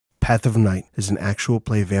Path of Night is an actual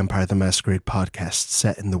play Vampire the Masquerade podcast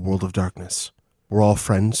set in the world of darkness. We're all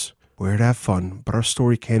friends, we're here to have fun, but our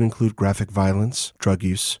story can include graphic violence, drug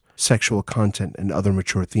use, sexual content, and other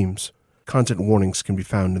mature themes. Content warnings can be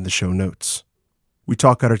found in the show notes. We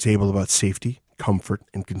talk at our table about safety, comfort,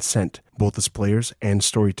 and consent, both as players and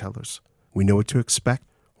storytellers. We know what to expect,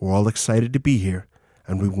 we're all excited to be here,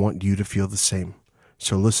 and we want you to feel the same.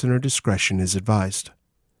 So listener discretion is advised.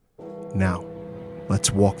 Now,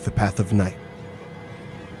 let's walk the path of night.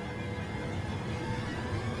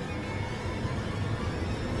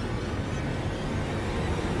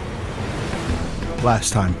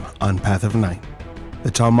 Last time on Path of Night,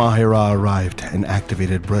 the Talmahira arrived and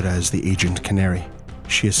activated Britta as the Agent Canary.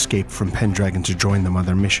 She escaped from Pendragon to join them on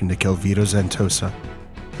their mission to kill Vito Zantosa.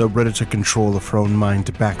 Though Britta took control of her own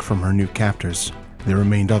mind back from her new captors, they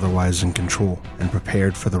remained otherwise in control and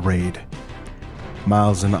prepared for the raid.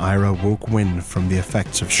 Miles and Ira woke Wynn from the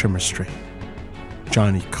effects of Shimmerstry.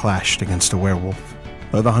 Johnny clashed against a werewolf.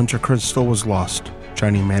 Though the hunter crystal was lost,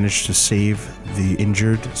 Johnny managed to save the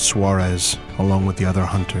injured Suarez along with the other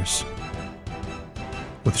hunters.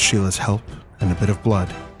 With Sheila's help and a bit of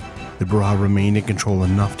blood, the Brujah remained in control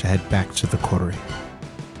enough to head back to the coterie.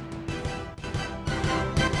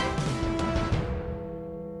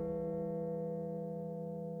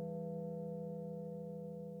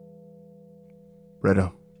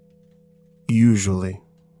 Britta, usually,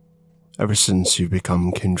 ever since you've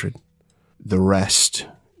become kindred, the rest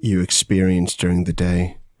you experience during the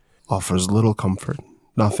day offers little comfort,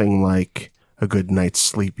 nothing like a good night's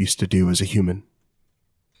sleep used to do as a human.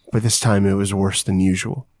 But this time it was worse than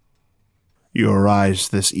usual. You arise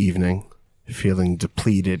this evening, feeling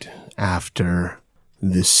depleted after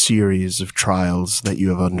this series of trials that you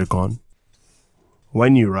have undergone.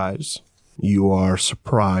 When you rise, you are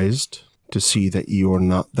surprised to see that you are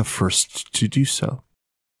not the first to do so.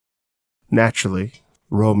 Naturally,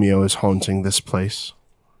 Romeo is haunting this place,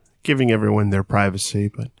 giving everyone their privacy,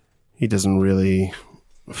 but he doesn't really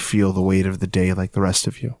feel the weight of the day like the rest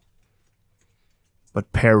of you.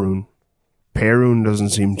 But Perun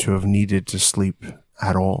doesn't seem to have needed to sleep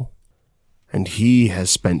at all, and he has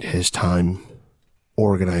spent his time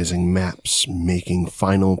organizing maps, making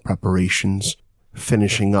final preparations,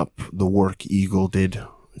 finishing up the work Eagle did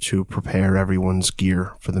to prepare everyone's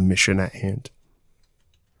gear for the mission at hand.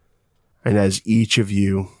 And as each of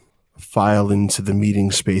you file into the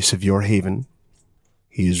meeting space of your haven,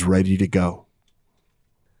 he is ready to go.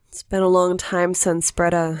 It's been a long time since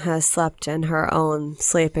Britta has slept in her own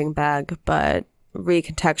sleeping bag, but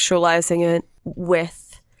recontextualizing it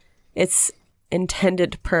with its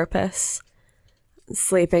intended purpose,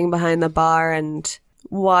 sleeping behind the bar and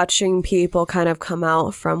watching people kind of come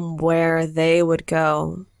out from where they would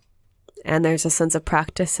go. And there's a sense of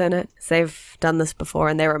practice in it. They've done this before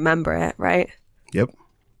and they remember it, right? Yep.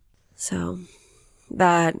 So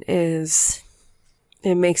it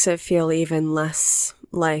makes it feel even less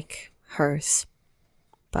like hers.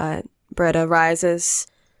 But Britta rises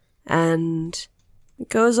and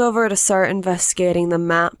goes over to start investigating the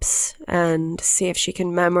maps and see if she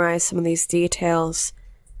can memorize some of these details,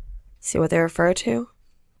 see what they refer to.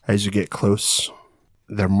 As you get close,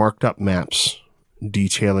 they're marked up maps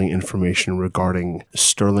detailing information regarding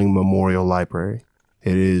Sterling Memorial Library.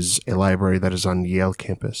 It is a library that is on Yale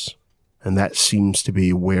campus, and that seems to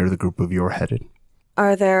be where the group of you are headed.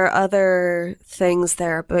 Are there other things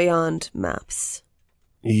there beyond maps?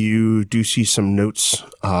 You do see some notes.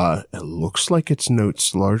 It looks like it's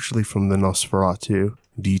notes largely from the Nosferatu,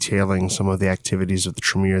 detailing some of the activities of the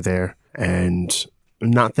Tremere there, and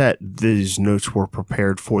not that these notes were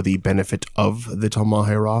prepared for the benefit of the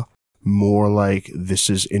Talmahira, more like this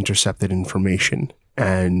is intercepted information,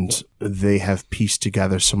 and they have pieced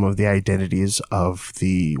together some of the identities of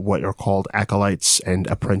the what are called acolytes and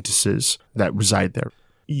apprentices that reside there.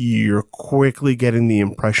 You're quickly getting the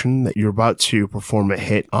impression that you're about to perform a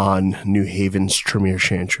hit on New Haven's Tremere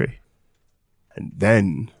chantry. And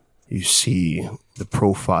then you see the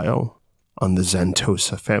profile on the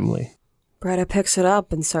Zantosa family. Britta picks it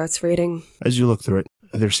up and starts reading. As you look through it,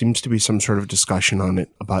 there seems to be some sort of discussion on it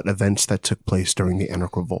about events that took place during the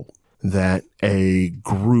Anarch Revolt. That a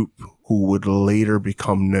group who would later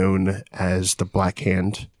become known as the Black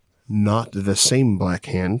Hand, not the same Black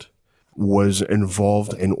Hand, was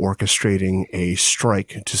involved in orchestrating a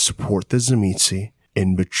strike to support the Tzimisce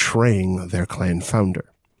in betraying their clan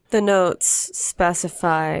founder. The notes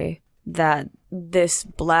specify that this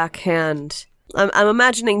Black Hand... I'm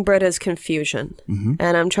imagining Britta's confusion,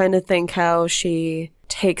 and I'm trying to think how she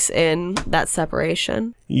takes in that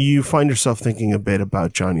separation. You find yourself thinking a bit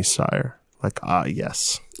about Johnny's sire. Like,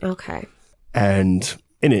 yes. Okay. And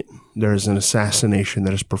In it, there is an assassination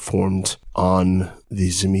that is performed on the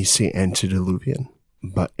Zemisi antediluvian.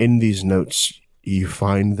 But in these notes, you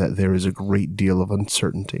find that there is a great deal of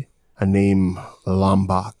uncertainty. A name,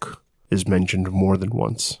 Lombok, is mentioned more than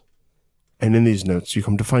once. And in these notes, you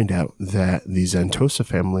come to find out that the Zantosa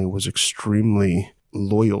family was extremely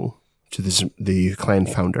loyal to the clan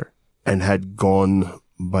founder and had gone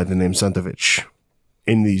by the name Zantovich.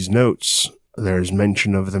 In these notes, there is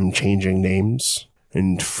mention of them changing names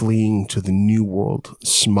and fleeing to the New World,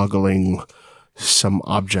 smuggling some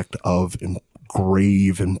object of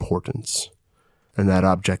grave importance. And that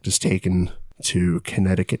object is taken to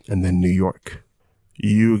Connecticut and then New York.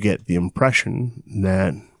 You get the impression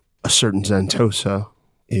that a certain Zantosa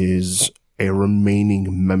is a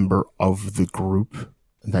remaining member of the group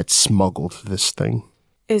that smuggled this thing.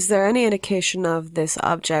 Is there any indication of this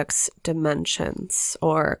object's dimensions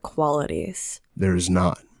or qualities? There is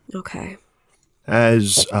not. Okay.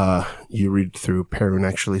 As you read through, Perrin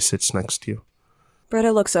actually sits next to you.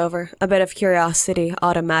 Britta looks over, a bit of curiosity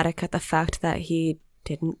automatic at the fact that he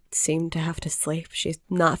didn't seem to have to sleep. She's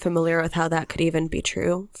not familiar with how that could even be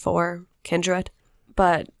true for kindred.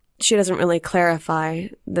 But she doesn't really clarify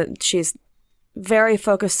that she's very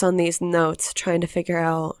focused on these notes, trying to figure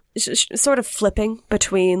out, sort of flipping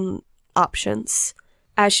between options.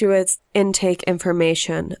 As she would intake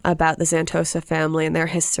information about the Zantosa family and their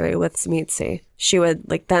history with Zemitsi, she would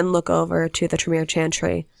then look over to the Tremere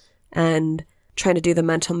Chantry and trying to do the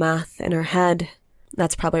mental math in her head.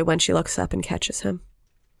 That's probably when she looks up and catches him.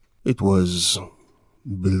 It was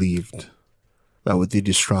believed that with the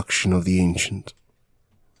destruction of the ancient,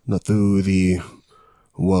 that through the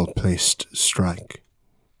well-placed strike,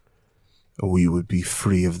 we would be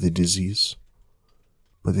free of the disease,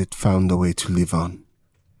 but it found a way to live on.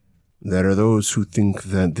 There are those who think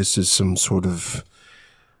that this is some sort of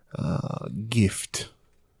gift,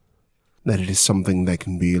 that it is something that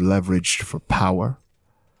can be leveraged for power,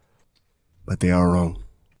 but they are wrong.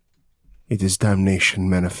 It is damnation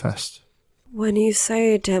manifest. When you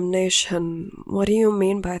say damnation, what do you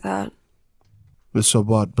mean by that? The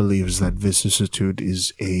Sobat believes that vicissitude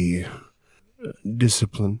is a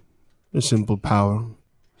discipline, a simple power,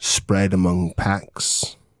 spread among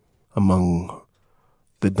packs, among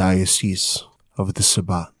the diocese of the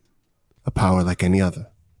Sabbat, a power like any other.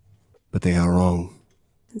 But they are wrong.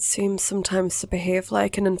 It seems sometimes to behave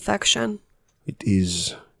like an infection. It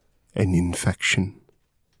is an infection.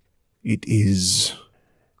 It is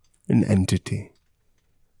an entity,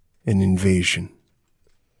 an invasion.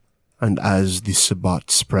 And as the Sabbat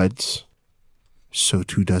spreads, so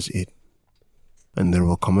too does it. And there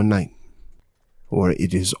will come a night where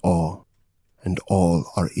it is all, and all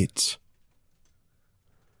are its.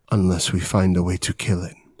 Unless we find a way to kill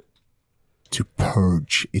it, to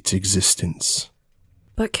purge its existence.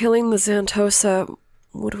 But killing the Zantosa,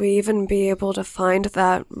 would we even be able to find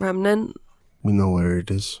that remnant? We know where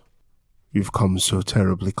it is. You've come so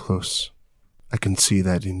terribly close. I can see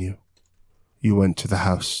that in you. You went to the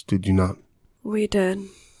house, did you not? We did.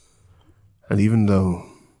 And even though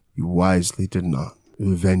you wisely did not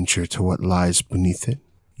venture to what lies beneath it,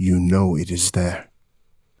 you know it is there.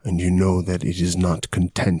 And you know that it is not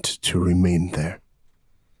content to remain there.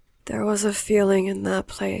 There was a feeling in that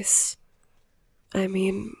place. I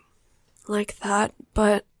mean, like that,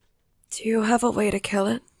 but do you have a way to kill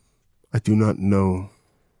it? I do not know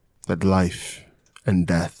that life and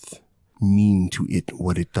death mean to it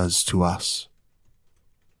what it does to us.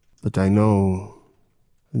 But I know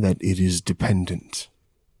that it is dependent.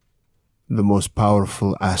 The most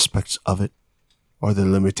powerful aspects of it are the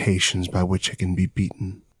limitations by which it can be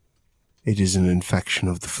beaten. It is an infection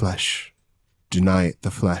of the flesh. Deny it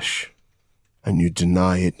the flesh, and you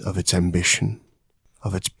deny it of its ambition,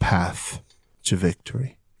 of its path to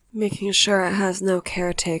victory. Making sure it has no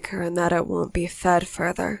caretaker and that it won't be fed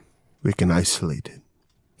further. We can isolate it.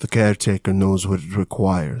 The caretaker knows what it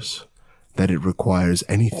requires. That it requires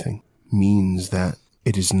anything means that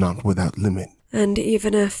it is not without limit. And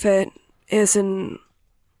even if it isn't,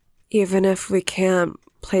 even if we can't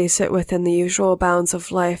place it within the usual bounds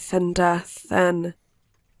of life and death, then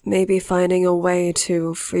maybe finding a way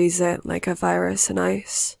to freeze it like a virus in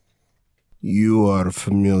ice. You are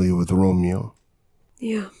familiar with Romeo.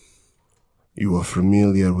 Yeah. You are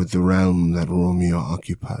familiar with the realm that Romeo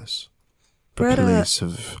occupies. The Britta. place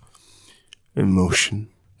of emotion,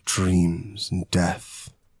 dreams, and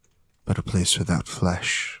death, but a place without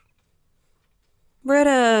flesh.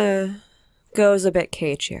 Britta goes a bit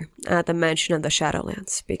cagier at the mention of the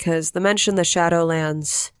Shadowlands, because the mention of the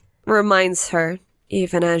Shadowlands reminds her,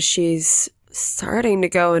 even as she's starting to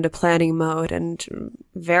go into planning mode and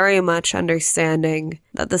very much understanding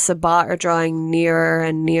that the Sabbat are drawing nearer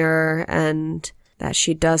and nearer and that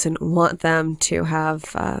she doesn't want them to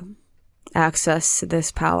have access to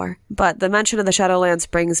this power. But the mention of the Shadowlands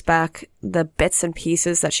brings back the bits and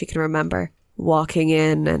pieces that she can remember. Walking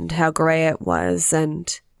in and how gray it was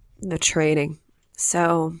and the training.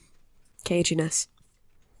 So, caginess.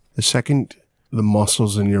 The second the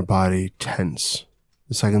muscles in your body tense,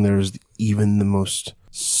 the second there is even the most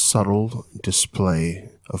subtle display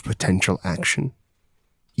of potential action,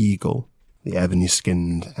 Eagle, the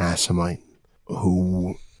ebony-skinned Assamite,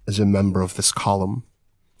 who is a member of this column,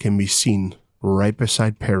 can be seen right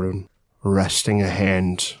beside Perun, resting a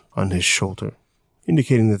hand on his shoulder,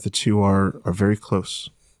 indicating that the two are very close,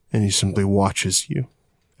 and he simply watches you,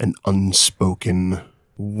 an unspoken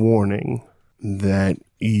warning that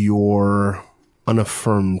your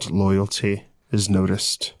unaffirmed loyalty is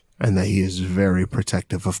noticed, and that he is very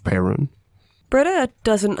protective of Perun. Britta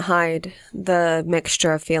doesn't hide the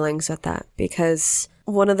mixture of feelings at that, because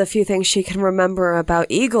one of the few things she can remember about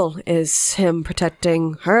Eagle is him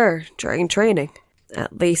protecting her during training.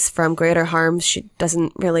 At least from greater harms, she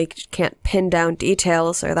can't pin down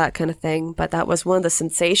details or that kind of thing, but that was one of the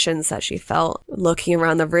sensations that she felt looking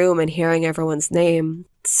around the room and hearing everyone's name.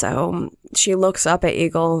 So she looks up at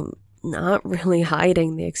Eagle, not really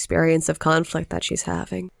hiding the experience of conflict that she's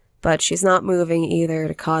having. But she's not moving either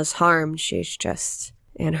to cause harm, she's just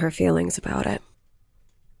in her feelings about it.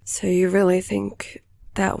 So you really think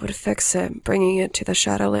that would fix it, bringing it to the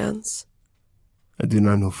Shadowlands? I do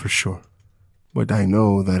not know for sure. But I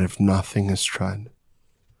know that if nothing is tried,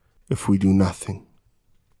 if we do nothing,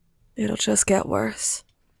 it'll just get worse.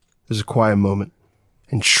 There's a quiet moment,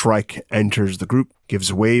 and Shrike enters the group, gives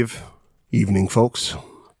a wave. Evening, folks.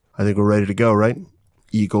 I think we're ready to go, right?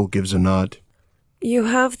 Eagle gives a nod. You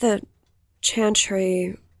have the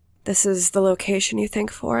chantry. This is the location you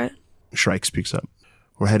think for it? Shrike speaks up.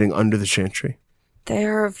 We're heading under the chantry. They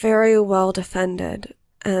are very well defended,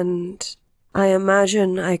 and I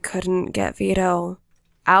imagine I couldn't get Vito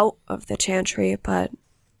out of the chantry, but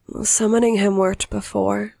summoning him worked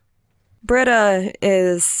before. Britta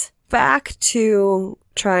is back to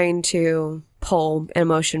trying to pull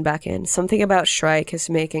emotion back in. Something about Shrike is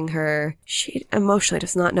making her... She emotionally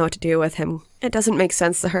does not know what to do with him. It doesn't make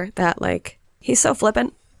sense to her that, he's so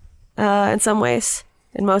flippant in some ways.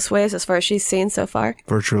 In most ways, as far as she's seen so far.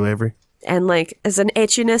 Virtually every. And, is an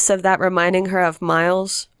itchiness of that reminding her of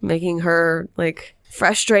Miles, making her,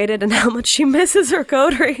 frustrated and how much she misses her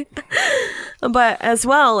coterie. But as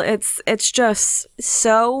well, it's just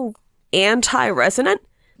so anti-resonant.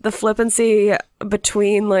 The flippancy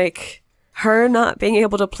between, her not being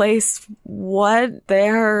able to place what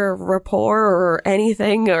their rapport or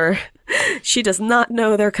anything, or she does not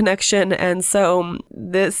know their connection, and so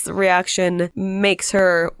this reaction makes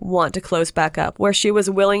her want to close back up. Where she was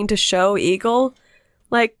willing to show Eagle,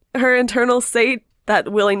 her internal state,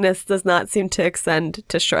 that willingness does not seem to extend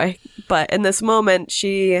to Shrike. But in this moment,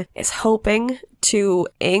 she is hoping to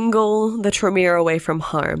angle the Tremere away from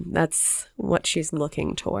harm. That's what she's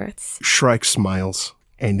looking towards. Shrike smiles,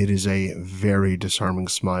 and it is a very disarming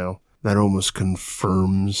smile that almost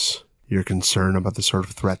confirms your concern about the sort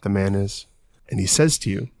of threat the man is. And he says to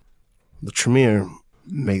you, the Tremere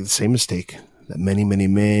make the same mistake that many, many,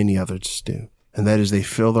 many others do. And that is they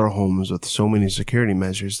fill their homes with so many security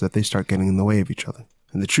measures that they start getting in the way of each other.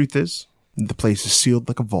 And the truth is, the place is sealed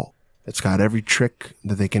like a vault. It's got every trick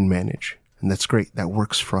that they can manage. And that's great. That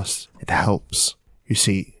works for us. It helps. You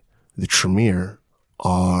see, the Tremere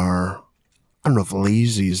are... I don't know if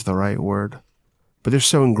lazy is the right word, but they're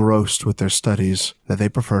so engrossed with their studies that they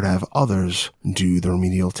prefer to have others do the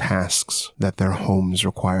remedial tasks that their homes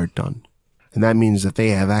require done. And that means that they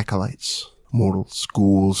have acolytes, mortals,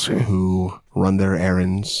 ghouls who run their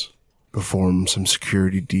errands, perform some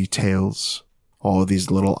security details, all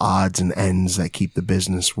these little odds and ends that keep the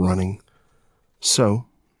business running. So,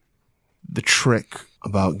 the trick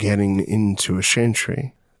about getting into a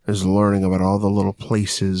chantry is learning about all the little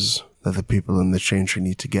places that the people in the chantry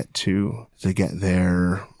need to get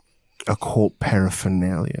their occult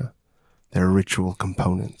paraphernalia, their ritual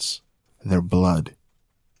components, their blood.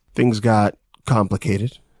 Things got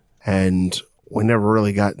complicated, and we never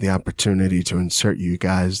really got the opportunity to insert you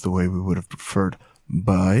guys the way we would have preferred,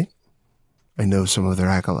 but I know some of their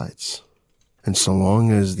acolytes. And so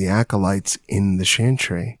long as the acolytes in the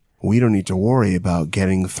chantry, we don't need to worry about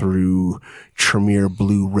getting through Tremere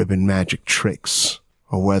blue ribbon magic tricks,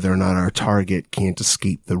 or whether or not our target can't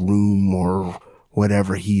escape the room or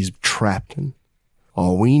whatever he's trapped in.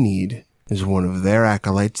 All we need is one of their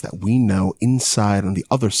acolytes that we know inside on the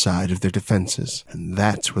other side of their defenses. And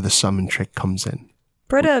that's where the summon trick comes in.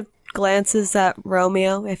 Britta glances at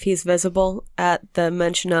Romeo if he's visible at the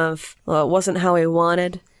mention of, well, it wasn't how he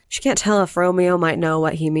wanted. She can't tell if Romeo might know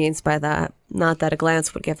what he means by that. Not that a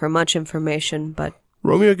glance would give her much information, but...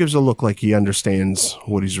 Romeo gives a look like he understands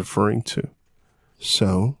what he's referring to.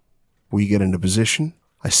 So, we get into position.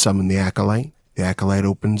 I summon the acolyte. The acolyte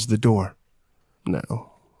opens the door.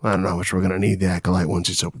 No, I don't know how much we're going to need the acolyte once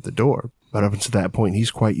he's opened the door. But up until that point,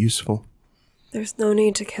 he's quite useful. There's no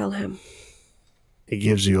need to kill him. He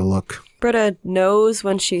gives you a look. Britta knows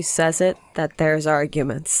when she says it that there's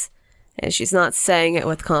arguments. And she's not saying it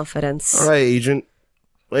with confidence. All right, Agent.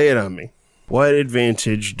 Lay it on me. What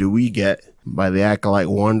advantage do we get by the acolyte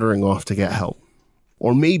wandering off to get help?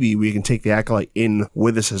 Or maybe we can take the acolyte in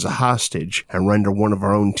with us as a hostage and render one of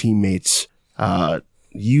our own teammates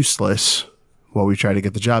useless while we try to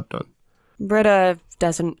get the job done. Britta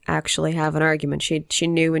doesn't actually have an argument. She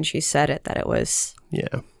knew when she said it that it was...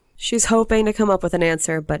 Yeah. She's hoping to come up with an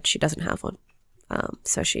answer, but she doesn't have one.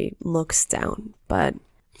 So she looks down, but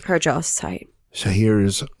her jaw's tight. So here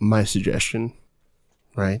is my suggestion,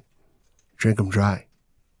 right? Drink him dry.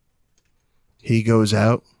 He goes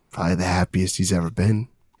out, probably the happiest he's ever been.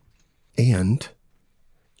 And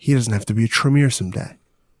he doesn't have to be a Tremere someday.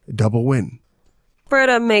 A double win.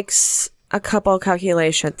 Britta makes a couple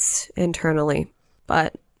calculations internally,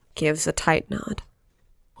 but gives a tight nod.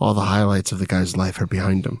 All the highlights of the guy's life are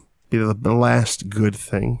behind him. The last good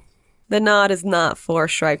thing. The nod is not for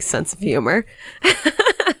Shrike's sense of humor.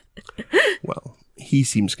 Well, he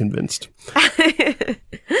seems convinced.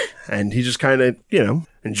 And he just kind of,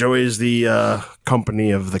 enjoys the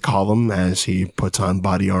company of the column as he puts on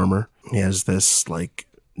body armor. He has this,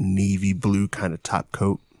 navy blue kind of top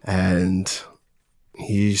coat. And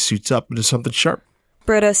he suits up into something sharp.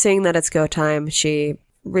 Britta, seeing that it's go time, she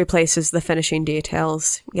replaces the finishing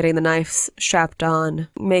details, getting the knives strapped on,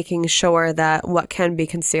 making sure that what can be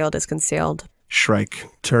concealed is concealed. Shrike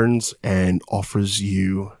turns and offers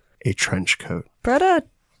you a trench coat. Britta...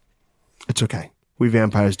 It's okay. We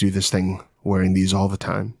vampires do this thing wearing these all the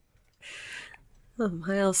time. Oh,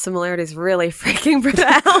 Miles' similarities really freaking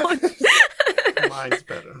Britta out. Mine's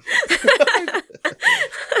better.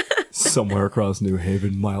 Somewhere across New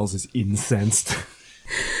Haven, Miles is incensed.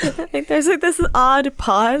 I think there's this odd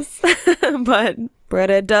pause, but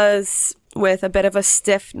Britta does, with a bit of a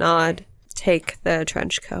stiff nod, take the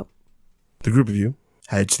trench coat. The group of you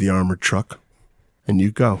head to the armored truck, and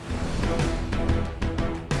you go.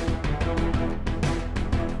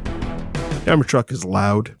 The armored truck is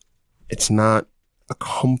loud. It's not a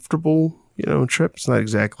comfortable, trip. It's not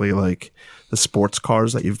exactly like the sports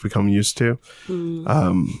cars that you've become used to.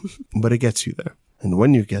 But it gets you there. And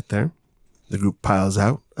when you get there, the group piles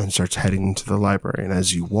out and starts heading into the library. And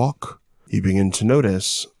as you walk, you begin to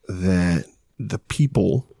notice that the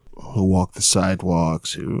people who walk the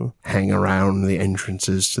sidewalks, who hang around the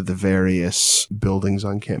entrances to the various buildings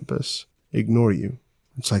on campus, ignore you.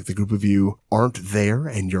 It's like the group of you aren't there,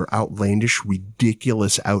 and your outlandish,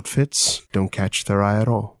 ridiculous outfits don't catch their eye at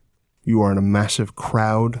all. You are in a massive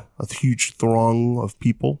crowd, a huge throng of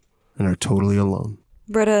people, and are totally alone.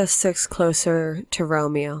 Britta sticks closer to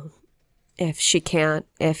Romeo. If she can't,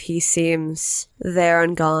 if he seems there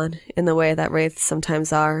and gone in the way that wraiths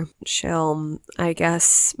sometimes are, she'll, I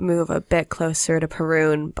guess, move a bit closer to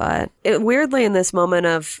Perun. But weirdly, in this moment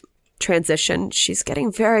of transition, she's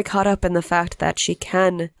getting very caught up in the fact that she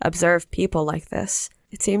can observe people like this.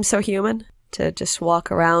 It seems so human to just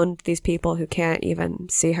walk around these people who can't even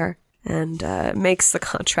see her, and makes the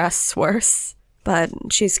contrasts worse. But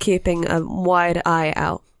she's keeping a wide eye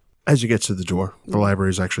out. As you get to the door, the library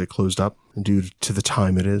is actually closed up due to the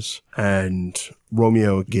time it is, and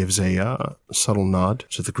Romeo gives a subtle nod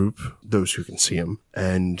to the group, those who can see him,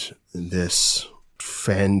 and this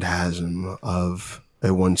phantasm of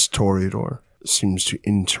a once Toreador seems to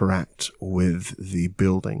interact with the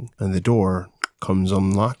building, and the door comes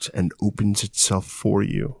unlocked and opens itself for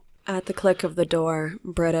you. At the click of the door,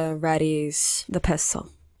 Britta readies the pistol.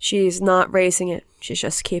 She's not raising it, she's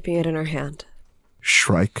just keeping it in her hand.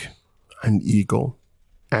 Shrike and Eagle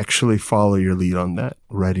actually follow your lead on that,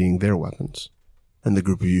 readying their weapons. And the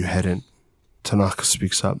group of you head in. Tanaka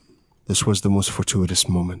speaks up. This was the most fortuitous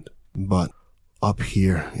moment, but up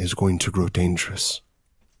here is going to grow dangerous.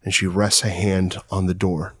 And she rests a hand on the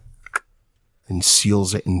door and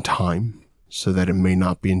seals it in time so that it may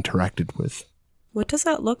not be interacted with. What does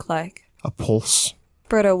that look like? A pulse.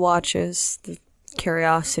 Britta watches, the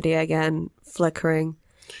curiosity again flickering.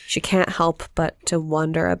 She can't help but to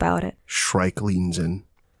wonder about it. Shrike leans in.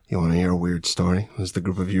 You want to hear a weird story? As the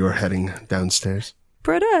group of you are heading downstairs.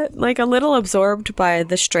 Britta, like, a little absorbed by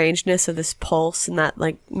the strangeness of this pulse and that,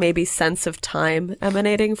 like, maybe sense of time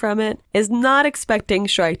emanating from it, is not expecting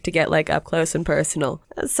Shrike to get, like, up close and personal.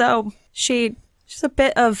 So she's a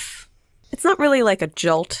bit of... It's not really like a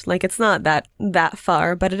jolt. Like, it's not that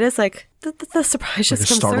far, but it is like the surprise just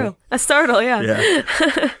comes through. A startle,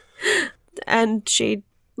 yeah. And she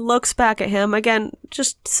looks back at him, again,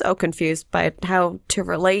 just so confused by how to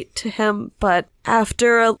relate to him, but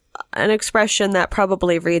after an expression that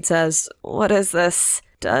probably reads as, "What is this?"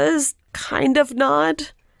 does kind of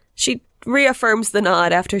nod. She reaffirms the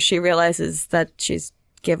nod after she realizes that she's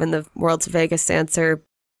given the world's vaguest answer.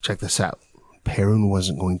 Check this out. Perun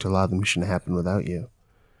wasn't going to allow the mission to happen without you.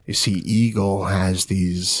 You see, Eagle has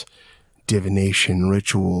these divination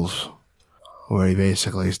rituals where he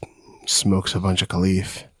basically smokes a bunch of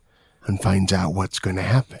Khalif and finds out what's going to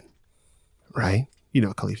happen. Right? You know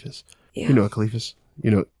what Khalif is. Yeah. You know what Khalif is?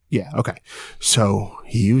 You know, yeah, okay. So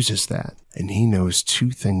he uses that, and he knows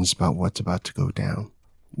two things about what's about to go down.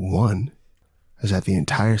 One is that the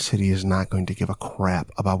entire city is not going to give a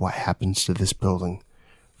crap about what happens to this building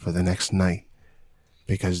for the next night,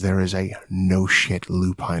 because there is a no-shit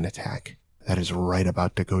lupine attack that is right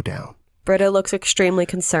about to go down. Britta looks extremely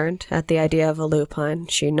concerned at the idea of a lupine.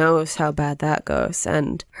 She knows how bad that goes,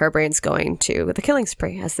 and her brain's going to the killing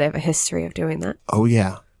spree, as they have a history of doing that. Oh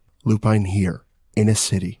yeah, lupine here, in a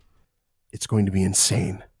city. It's going to be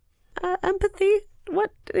insane. Empathy?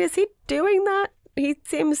 What, is he doing that? He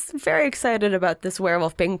seems very excited about this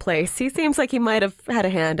werewolf being placed. He seems like he might have had a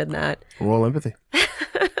hand in that. Roll empathy.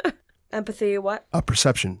 Empathy, what?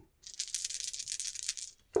 Perception.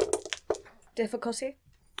 Difficulty?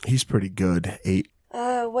 He's pretty good. 8.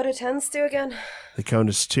 What do 10s do again? They count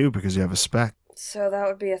as 2 because you have a spec. So that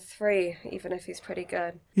would be a 3, even if he's pretty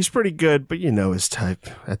good. He's pretty good, but you know his type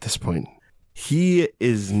at this point. He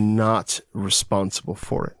is not responsible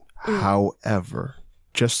for it. However,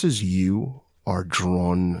 just as you are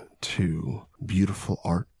drawn to beautiful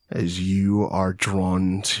art, as you are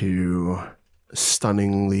drawn to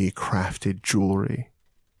stunningly crafted jewelry,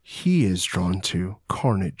 he is drawn to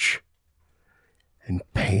carnage and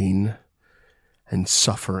pain and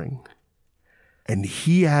suffering. And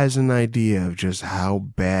he has an idea of just how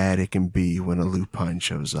bad it can be when a lupine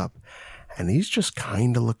shows up. And he's just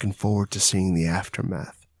kind of looking forward to seeing the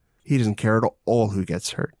aftermath. He doesn't care at all who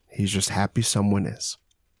gets hurt. He's just happy someone is.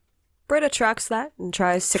 Britta tracks that and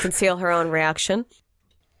tries to conceal her own reaction.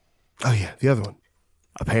 Oh yeah, the other one.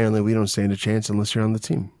 Apparently we don't stand a chance unless you're on the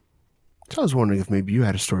team. So I was wondering if maybe you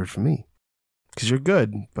had a story for me. Because you're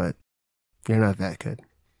good, but you're not that good.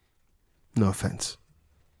 No offense.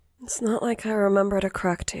 It's not like I remember to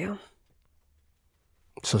correct you.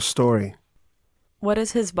 So story. What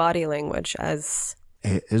is his body language as?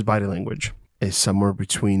 His body language is somewhere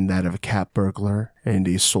between that of a cat burglar and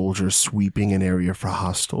a soldier sweeping an area for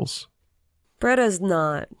hostiles. Britta's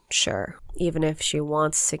not sure, even if she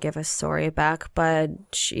wants to give a story back, but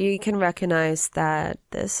she can recognize that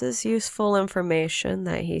this is useful information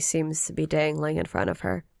that he seems to be dangling in front of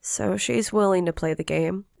her. So she's willing to play the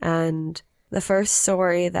game, and the first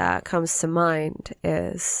story that comes to mind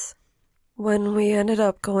is when we ended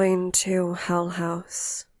up going to Hell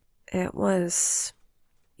House. It was,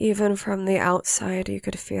 even from the outside, you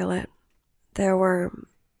could feel it. There were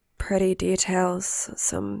pretty details,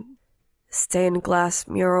 some stained glass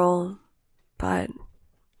mural, but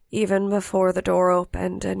even before the door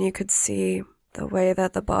opened and you could see the way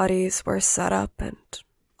that the bodies were set up and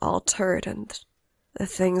altered and the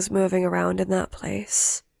things moving around in that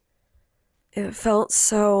place, it felt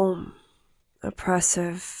so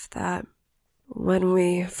oppressive that when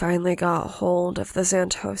we finally got hold of the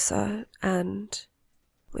Zantosa and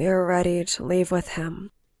we were ready to leave with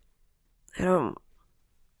him,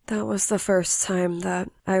 that was the first time that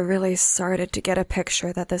I really started to get a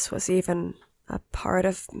picture that this was even a part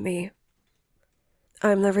of me.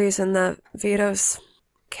 I'm the reason that Vito's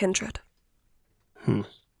kindred.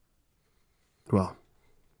 Well,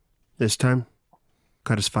 this time,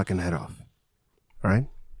 cut his fucking head off. Alright?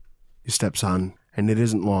 He steps on, and it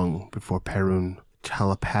isn't long before Perun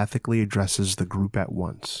telepathically addresses the group at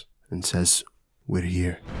once and says, "We're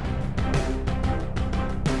here."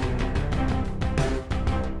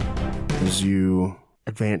 As you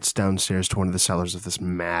advance downstairs to one of the cellars of this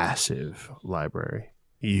massive library,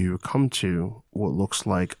 you come to what looks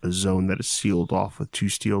like a zone that is sealed off with 2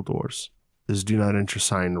 steel doors. There's a do not enter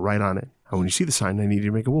sign right on it. And when you see the sign, I need you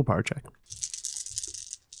to make a willpower check.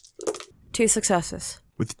 2 successes.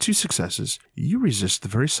 With 2 successes, you resist the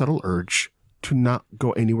very subtle urge to not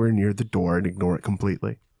go anywhere near the door and ignore it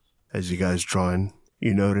completely. As you guys draw in,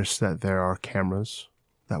 You notice that there are cameras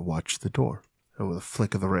that watch the door, and with a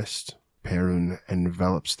flick of the wrist, Perun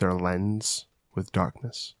envelops their lens with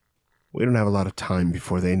darkness. We don't have a lot of time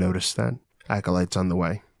before they notice that. Acolyte's on the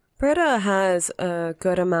way. Britta has a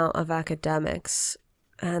good amount of academics,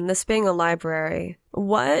 and this being a library,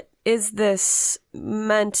 what is this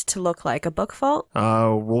meant to look like? A book vault?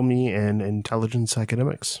 Roll me an intelligence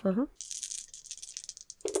academics. Mm-hmm.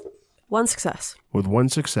 1 success. With 1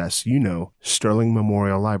 success, you know Sterling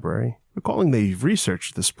Memorial Library, recalling that you've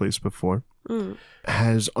researched this place before,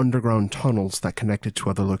 has underground tunnels that connect it to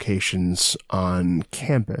other locations on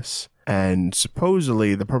campus. And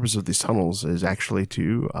supposedly the purpose of these tunnels is actually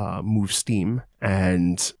to move steam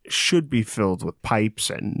and should be filled with pipes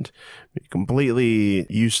and be completely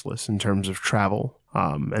useless in terms of travel.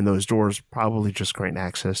 And those doors probably just grant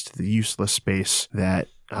access to the useless space that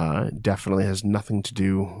definitely has nothing to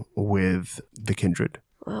do with the kindred.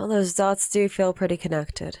 Well, those dots do feel pretty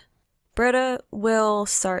connected. Britta will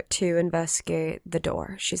start to investigate the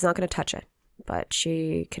door. She's not going to touch it, but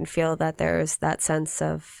she can feel that there's that sense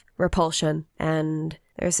of repulsion, and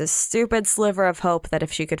there's a stupid sliver of hope that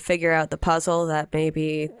if she could figure out the puzzle that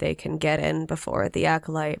maybe they can get in before the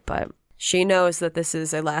acolyte, but she knows that this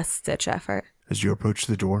is a last-ditch effort. As you approach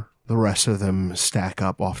the door, the rest of them stack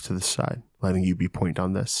up off to the side, letting you be point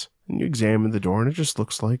on this. And you examine the door, and it just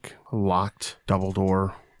looks like a locked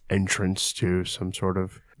double-door entrance to some sort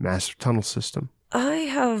of massive tunnel system. I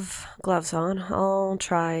have gloves on. I'll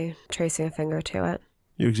try tracing a finger to it.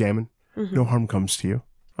 You examine. No harm comes to you,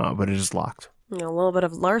 but it is locked. A little bit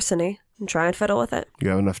of larceny, and try and fiddle with it. You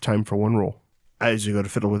have enough time for 1 roll. As you go to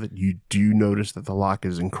fiddle with it, you do notice that the lock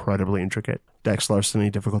is incredibly intricate. Dex larceny,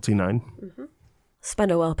 difficulty 9.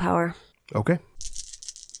 Spend a willpower. Okay.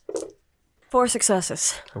 4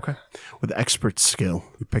 successes. Okay. With expert skill,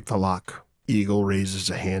 you pick the lock. Eagle raises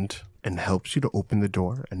a hand and helps you to open the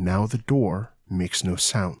door, and now the door makes no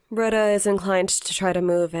sound. Britta is inclined to try to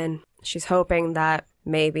move in. She's hoping that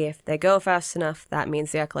maybe if they go fast enough, that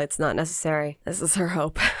means the acolyte's not necessary. This is her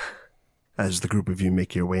hope. As the group of you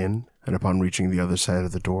make your way in, and upon reaching the other side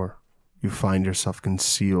of the door, you find yourself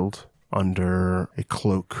concealed under a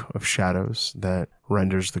cloak of shadows that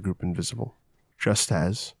renders the group invisible, just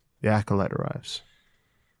as the acolyte arrives.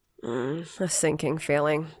 A sinking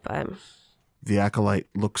feeling, but... The acolyte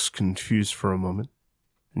looks confused for a moment,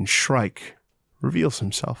 and Shrike reveals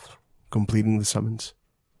himself, completing the summons.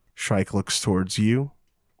 Shrike looks towards you,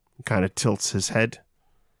 kind of tilts his head.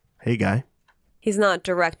 Hey, guy. He's not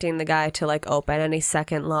directing the guy to, open any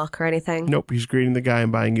second lock or anything? Nope, he's greeting the guy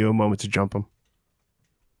and buying you a moment to jump him.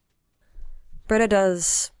 Britta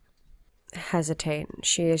does hesitate.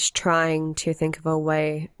 She is trying to think of a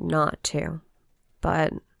way not to,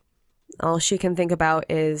 but all she can think about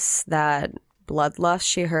is that bloodlust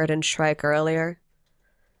she heard in Shrike earlier.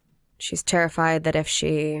 She's terrified that if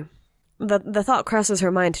she... The thought crosses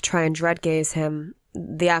her mind to try and dread gaze him,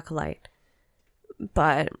 the acolyte.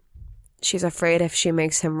 But she's afraid if she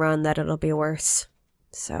makes him run that it'll be worse.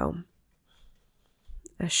 So,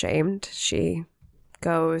 ashamed, she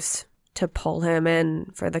goes to pull him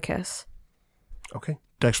in for the kiss. Okay.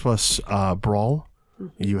 Dex plus brawl.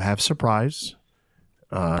 You have surprise.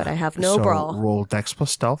 But I have no so brawl. Roll Dex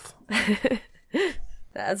plus stealth.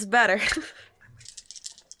 That's better.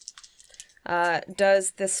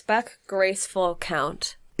 Does the spec graceful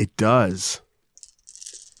count? It does.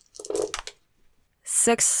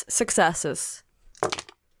 6 successes.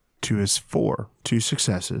 2 is 4. 2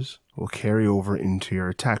 successes will carry over into your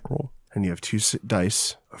attack roll. And you have 2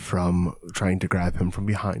 dice from trying to grab him from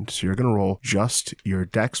behind. So you're going to roll just your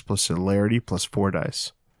Dex plus celerity plus 4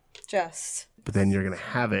 dice. Just. But then you're going to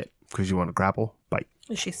have it, because you want to grapple, bite.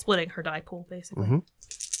 Is she splitting her die pool, basically? Mm-hmm.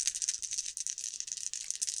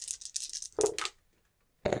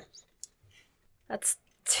 That's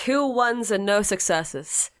 2 1s and no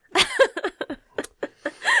successes.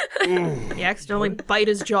 He accidentally bite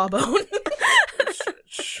his jawbone.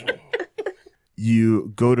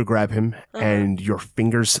 You go to grab him, and your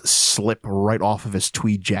fingers slip right off of his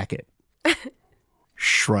tweed jacket.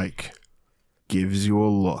 Shrike gives you a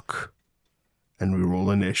look, and we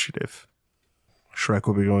roll initiative. Shrike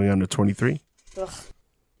will be going on to 23.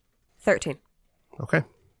 13. Okay.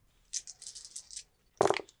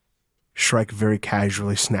 Shrike very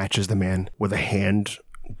casually snatches the man with a hand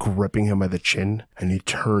gripping him by the chin, and he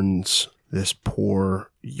turns this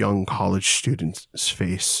poor young college student's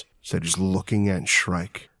face so that he's looking at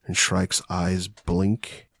Shrike, and Shrike's eyes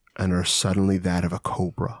blink and are suddenly that of a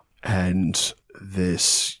cobra. And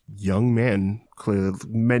this young man, clearly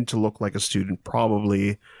meant to look like a student,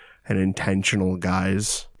 probably an intentional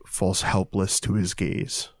guise, falls helpless to his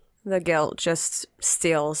gaze. The guilt just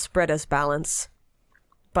steals Britta's balance.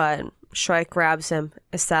 But Shrike grabs him,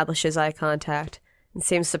 establishes eye contact, and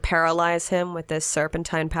seems to paralyze him with this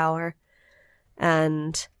serpentine power.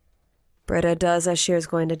 And Britta does as she was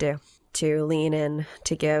going to do, to lean in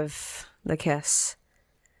to give the kiss.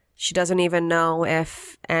 She doesn't even know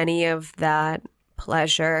if any of that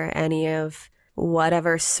pleasure, any of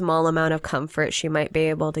whatever small amount of comfort she might be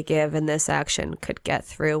able to give in this action could get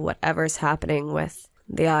through whatever's happening with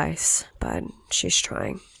the ice, but she's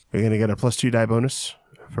trying. You're going to get a +2 die bonus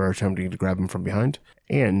for attempting to grab him from behind.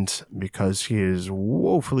 And because he is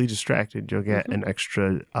woefully distracted, you'll get an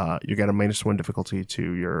extra, you get a -1 difficulty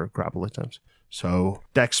to your grapple attempts. So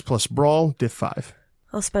Dex plus Brawl, diff 5.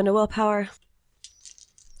 I'll spend a willpower.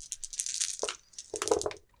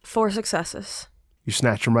 4 successes. You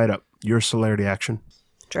snatch him right up. Your celerity action.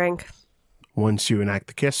 Drink. Once you enact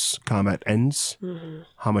the kiss, combat ends.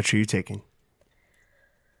 How much are you taking?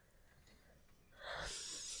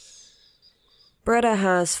 Britta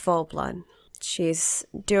has full blood. She's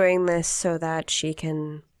doing this so that she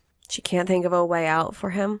can't think of a way out for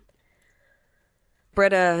him.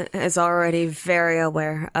 Britta is already very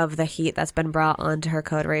aware of the heat that's been brought onto her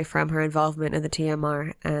coterie from her involvement in the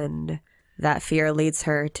TMR, and that fear leads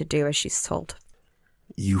her to do as she's told.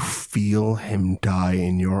 You feel him die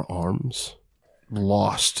in your arms,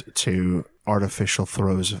 lost to artificial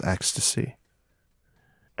throes of ecstasy.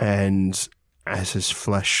 And as his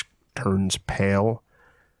flesh turns pale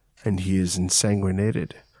and he is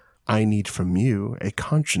ensanguinated, I need from you a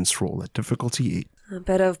conscience roll at difficulty 8. A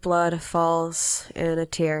bit of blood falls in a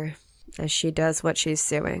tear as she does what she's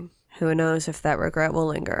doing. Who knows if that regret will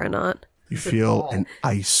linger or not. You feel an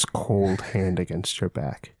ice-cold hand against your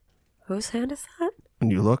back. Whose hand is that? When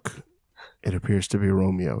you look, it appears to be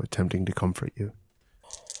Romeo attempting to comfort you.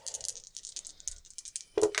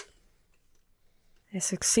 I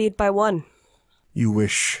succeed by 1. You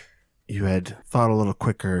wish you had thought a little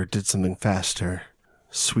quicker, did something faster,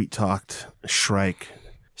 sweet-talked Shrike,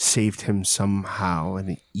 saved him somehow, and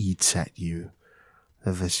it eats at you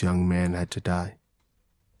that this young man had to die.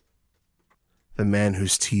 The man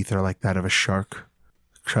whose teeth are like that of a shark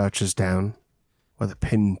crouches down with a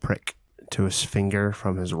pinprick to his finger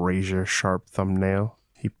from his razor-sharp thumbnail.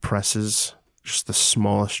 He presses just the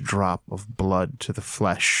smallest drop of blood to the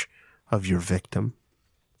flesh of your victim,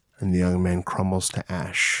 and the young man crumbles to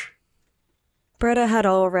ash. Britta had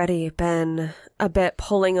already been a bit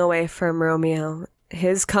pulling away from Romeo.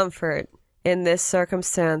 His comfort in this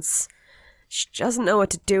circumstance, she doesn't know what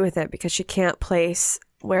to do with it because she can't place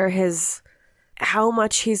how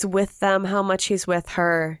much he's with them, how much he's with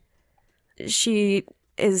her. She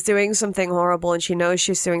is doing something horrible, and she knows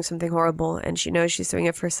she's doing something horrible, and she knows she's doing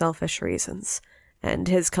it for selfish reasons, and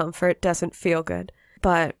his comfort doesn't feel good.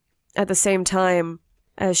 But at the same time,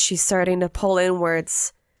 as she's starting to pull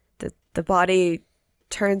inwards, the body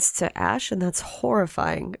turns to ash, and that's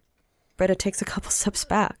horrifying. Britta takes a couple steps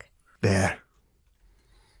back. There.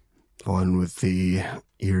 The one with the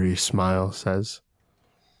eerie smile says,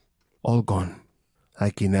 all gone,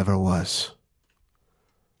 like he never was.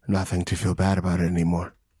 Nothing to feel bad about it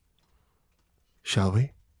anymore. Shall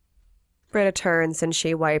we? Britta turns and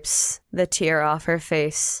she wipes the tear off her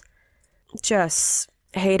face, just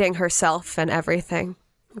hating herself and everything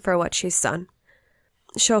for what she's done.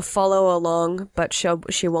 She'll follow along, but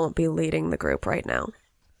she won't be leading the group right now.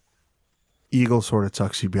 Eagle sort of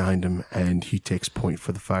tucks you behind him, and he takes point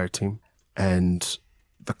for the fire team, and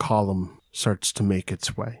the column starts to make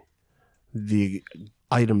its way. The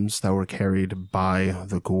items that were carried by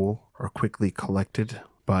the ghoul are quickly collected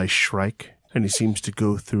by Shrike, and he seems to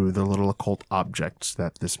go through the little occult objects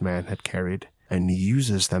that this man had carried, and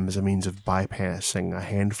uses them as a means of bypassing a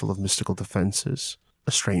handful of mystical defenses.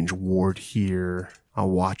 A strange ward here, a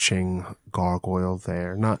watching gargoyle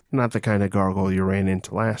there. Not the kind of gargoyle you ran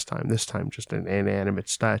into last time. This time just an inanimate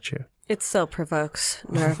statue. It still provokes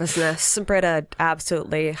nervousness. Britta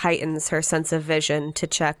absolutely heightens her sense of vision to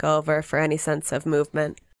check over for any sense of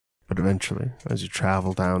movement. But eventually, as you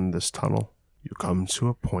travel down this tunnel, you come to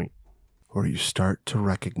a point where you start to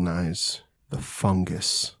recognize the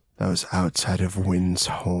fungus that was outside of Wynn's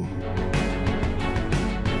home.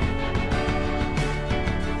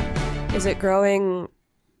 Is it growing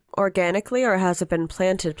organically, or has it been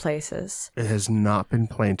planted places? It has not been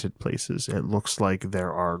planted places. It looks like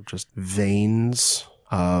there are just veins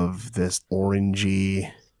of this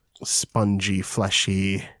orangey, spongy,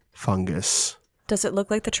 fleshy fungus. Does it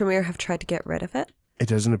look like the Tremere have tried to get rid of it? It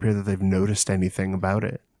doesn't appear that they've noticed anything about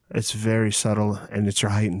it. It's very subtle, and it's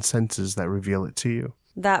your heightened senses that reveal it to you.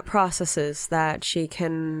 That processes that she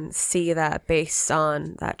can see that based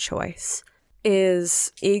on that choice.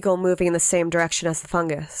 Is Eagle moving in the same direction as the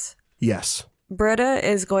fungus? Yes. Britta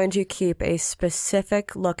is going to keep a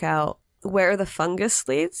specific lookout where the fungus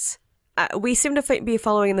leads. We seem to be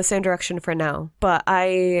following in the same direction for now, but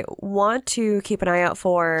I want to keep an eye out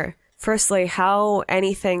for, firstly, how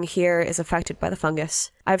anything here is affected by the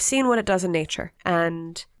fungus. I've seen what it does in nature,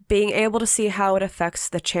 and being able to see how it affects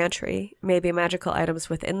the chantry, maybe magical items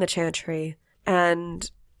within the chantry,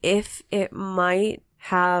 and if it might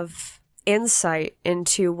have insight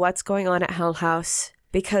into what's going on at Hell House,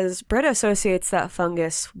 because Britta associates that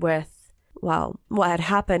fungus with, well, what had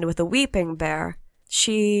happened with the Weeping Bear.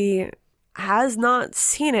 She has not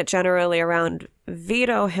seen it generally around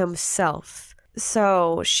Vito himself.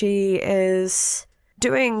 So she is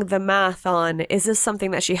doing the math on, is this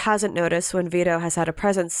something that she hasn't noticed when Vito has had a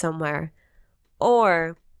presence somewhere?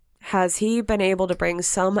 Or has he been able to bring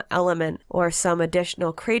some element or some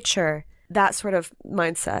additional creature? That sort of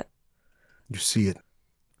mindset. You see it,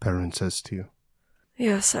 Perrin says to you.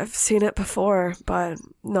 Yes, I've seen it before, but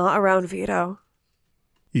not around Vito.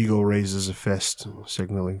 Eagle raises a fist,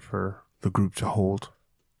 signaling for the group to hold.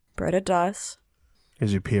 Britta does.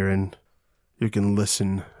 As you peer in, you can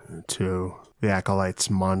listen to the acolytes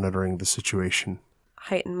monitoring the situation.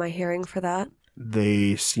 Heighten my hearing for that.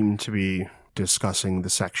 They seem to be discussing the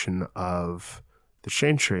section of the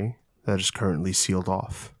chantry that is currently sealed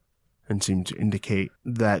off, and seem to indicate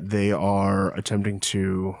that they are attempting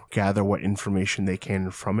to gather what information they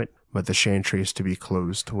can from it, but the chantry is to be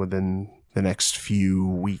closed within the next few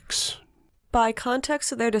weeks. By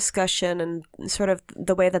context of their discussion and sort of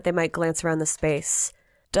the way that they might glance around the space,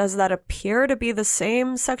 does that appear to be the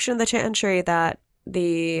same section of the chantry that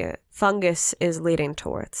the fungus is leading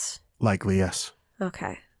towards? Likely, yes.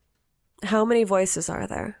 Okay. How many voices are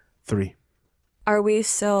there? 3. Are we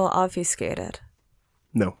still obfuscated?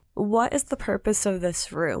 No. What is the purpose of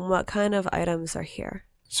this room? What kind of items are here?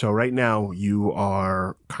 So right now, you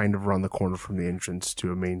are kind of around the corner from the entrance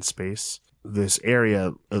to a main space. This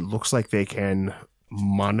area, it looks like they can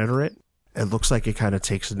monitor it. It looks like it kind of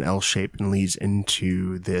takes an L shape and leads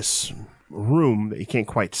into this room that you can't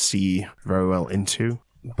quite see very well into.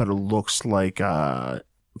 But it looks like,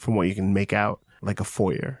 from what you can make out, like a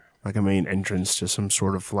foyer. Like a main entrance to some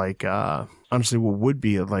sort of like, honestly, what would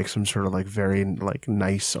be like some sort of like very like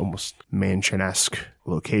nice, almost mansion-esque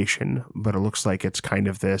location. But it looks like it's kind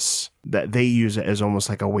of this, that they use it as almost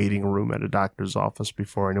like a waiting room at a doctor's office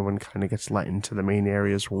before anyone kind of gets let into the main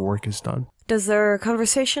areas where work is done. Does their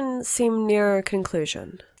conversation seem near a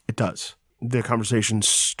conclusion? It does. The conversation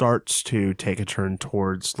starts to take a turn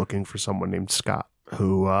towards looking for someone named Scott,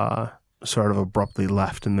 who sort of abruptly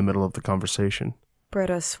left in the middle of the conversation.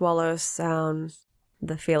 Britta swallows down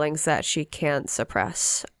the feelings that she can't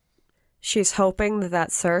suppress. She's hoping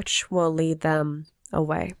that search will lead them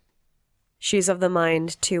away. She's of the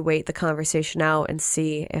mind to wait the conversation out and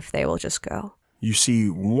see if they will just go. You see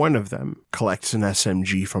one of them collects an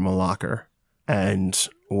SMG from a locker, and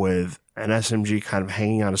with an SMG kind of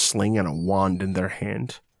hanging on a sling and a wand in their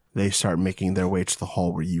hand, they start making their way to the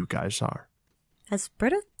hall where you guys are. Has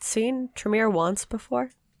Britta seen Tremere once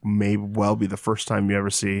before? May well be the first time you ever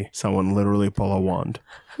see someone literally pull a wand.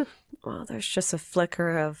 Well, there's just a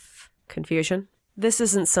flicker of confusion. This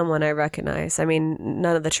isn't someone I recognize. I mean,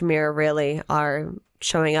 none of the Tremere really are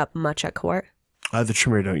showing up much at court. The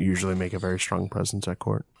Tremere don't usually make a very strong presence at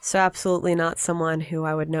court. So absolutely not someone who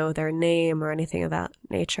I would know their name or anything of that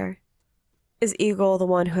nature. Is Eagle the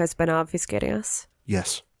one who has been obfuscating us?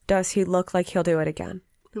 Yes. Does he look like he'll do it again?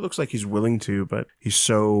 He looks like he's willing to, but he's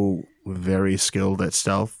so very skilled at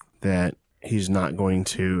stealth that he's not going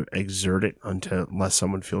to exert it unless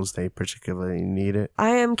someone feels they particularly need it.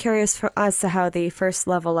 I am curious as to how the first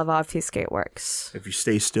level of obfuscate works. If you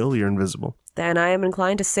stay still, you're invisible. Then I am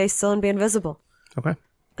inclined to stay still and be invisible. Okay.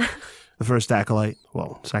 The first acolyte,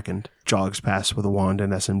 well, second, jogs past with a wand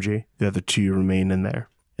and SMG. The other 2 remain in there.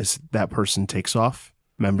 As that person takes off,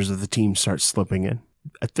 members of the team start slipping in.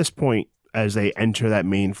 At this point, as they enter that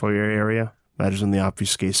main foyer area, that is when the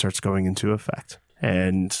obfuscate starts going into effect.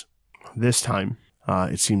 And this time,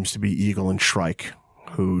 it seems to be Eagle and Shrike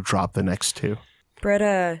who drop the next 2.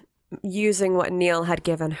 Britta, using what Neil had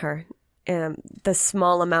given her, the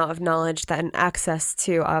small amount of knowledge that and access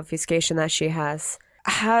to obfuscation that she has,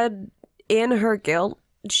 had in her guilt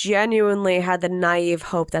genuinely had the naive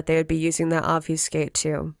hope that they would be using that obfuscate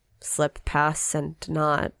to slip past and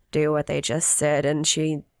not do what they just did. And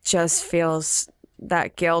she just feels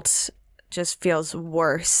that guilt just feels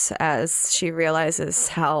worse as she realizes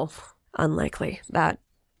how unlikely that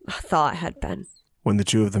thought had been. When the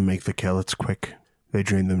 2 of them make the kill, it's quick. They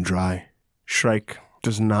drain them dry. Shrike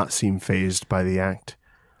does not seem fazed by the act.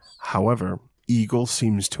 However, Eagle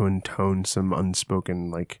seems to intone some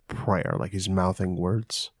unspoken, prayer, like he's mouthing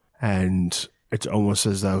words. And it's almost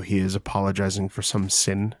as though he is apologizing for some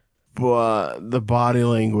sin. But the body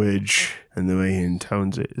language and the way he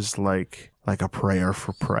intones it is like a prayer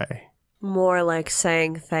for prey. More like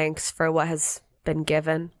saying thanks for what has been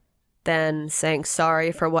given than saying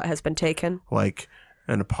sorry for what has been taken. Like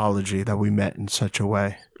an apology that we met in such a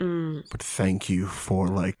way. But thank you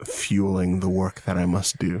for, fueling the work that I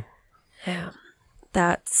must do. Yeah.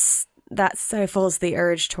 That stifles the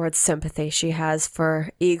urge towards sympathy she has for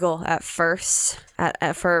Eagle at first.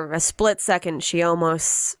 For a split second, she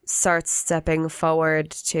almost starts stepping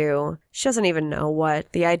forward to, she doesn't even know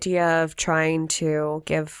what. The idea of trying to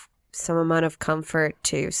give some amount of comfort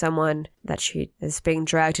to someone that she is being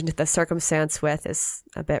dragged into the circumstance with is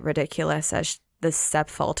a bit ridiculous as the step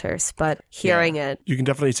falters, but hearing it. You can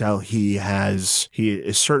definitely tell he is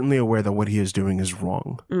certainly aware that what he is doing is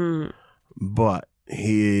wrong. But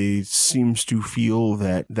he seems to feel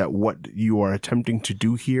that what you are attempting to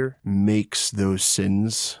do here makes those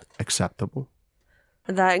sins acceptable.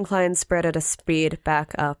 That inclines Britta to speed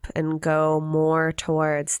back up and go more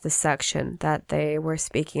towards the section that they were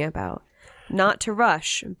speaking about. Not to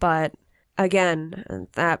rush, but again,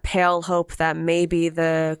 that pale hope that maybe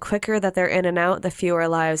the quicker that they're in and out, the fewer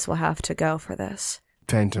lives will have to go for this.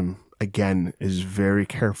 Phantom, again, is very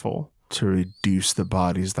careful to reduce the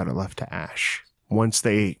bodies that are left to ash. Once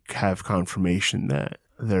they have confirmation that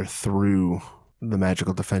they're through the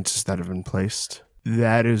magical defenses that have been placed,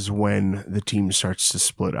 that is when the team starts to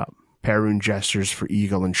split up. Perun gestures for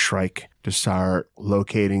Eagle and Shrike to start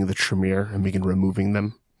locating the Tremere and begin removing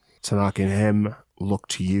them. Tanaka and him look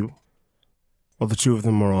to you. While the two of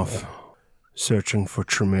them are off, searching for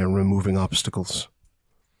Tremere, removing obstacles.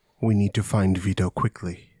 We need to find Vito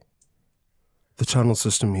quickly. The tunnel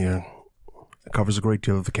system here covers a great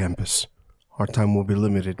deal of the campus. Our time will be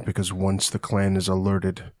limited because once the clan is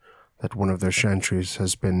alerted that one of their chantries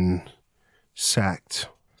has been sacked,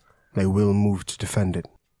 they will move to defend it.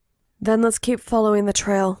 Then let's keep following the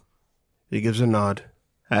trail. He gives a nod.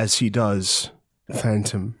 As he does,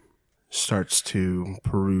 Phantom starts to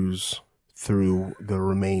peruse through the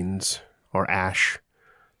remains or ash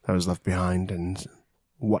that was left behind and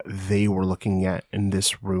what they were looking at in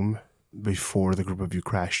this room before the group of you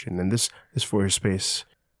crashed in. And this foyer space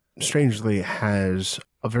strangely has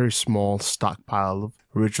a very small stockpile of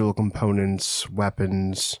ritual components,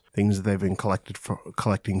 weapons, things that they've been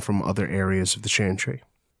collecting from other areas of the chantry.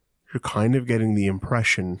 You're kind of getting the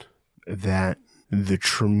impression that the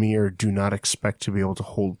Tremere do not expect to be able to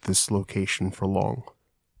hold this location for long.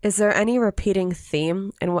 Is there any repeating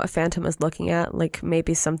theme in what Phantom is looking at? Like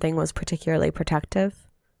maybe something was particularly protective?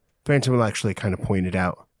 Phantom will actually kind of point it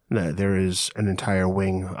out. That there is an entire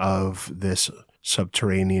wing of this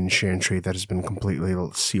subterranean chantry that has been completely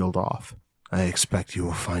sealed off. I expect you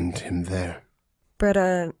will find him there.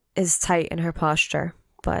 Britta is tight in her posture,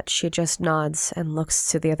 but she just nods and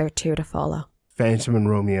looks to the other two to follow. Phantom and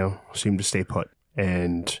Romeo seem to stay put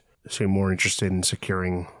and seem more interested in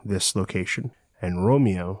securing this location. And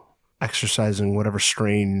Romeo, exercising whatever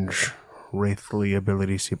strange wraithly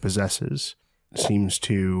abilities he possesses, seems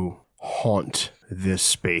to haunt this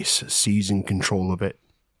space, seizing control of it.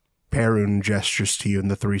 Perun gestures to you and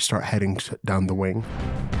the three start heading down the wing.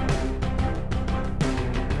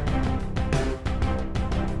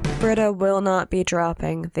 Britta will not be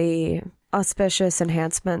dropping the auspicious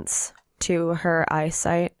enhancements to her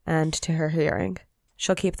eyesight and to her hearing.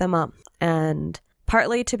 She'll keep them up, and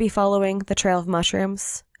partly to be following the trail of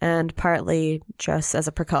mushrooms, and partly just as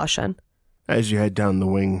a precaution. As you head down the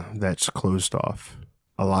wing that's closed off,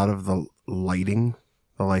 a lot of the lighting,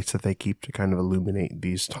 the lights that they keep to kind of illuminate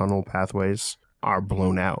these tunnel pathways, are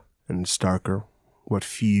blown out and it's darker. What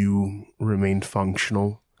few remain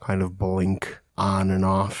functional kind of blink on and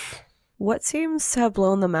off. What seems to have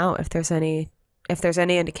blown them out, if there's any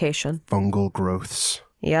indication? Fungal growths.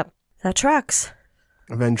 Yep, that tracks.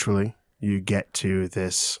 Eventually, you get to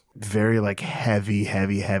this very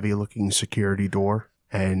heavy looking security door.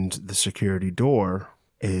 And the security door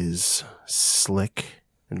is slick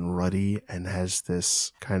and ruddy and has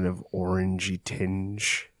this kind of orangey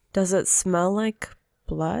tinge. Does it smell like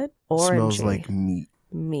blood? Orangey. Smells like meat.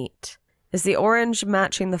 Meat. Is the orange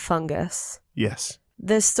matching the fungus? Yes.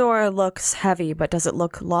 This door looks heavy, but does it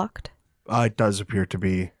look locked? It does appear to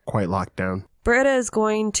be quite locked down. Britta is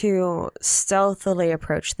going to stealthily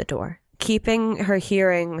approach the door, keeping her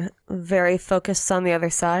hearing very focused on the other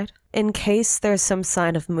side, in case there's some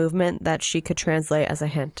sign of movement that she could translate as a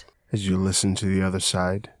hint. As you listen to the other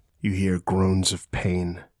side, you hear groans of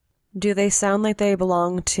pain. Do they sound like they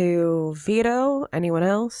belong to Vito? Anyone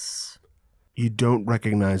else? You don't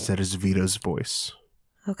recognize that as Vito's voice.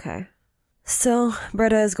 Okay. So,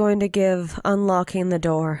 Britta is going to give unlocking the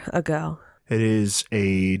door a go. It is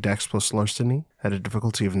a Dex plus Larceny at a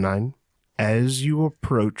difficulty of 9. As you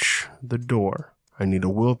approach the door, I need a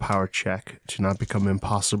willpower check to not become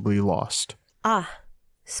impossibly lost.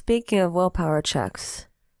 Speaking of willpower checks,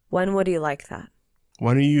 when would you like that?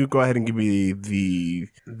 Why don't you go ahead and give me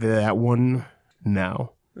that one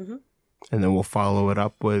now? Mm-hmm. And then we'll follow it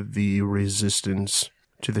up with the resistance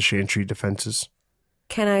to the chantry defenses.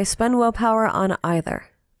 Can I spend willpower on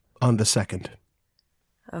either? On the second.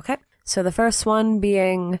 Okay. So the first one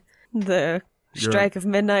being the strike of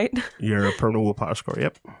midnight. Your permanent willpower score,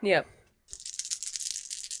 yep. Yep.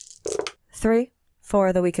 3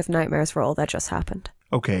 for the Week of Nightmares roll that just happened.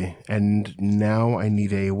 Okay, and now I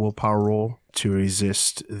need a willpower roll to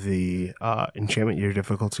resist the enchantment. Your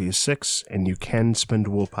difficulty is 6, and you can spend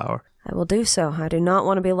willpower. I will do so. I do not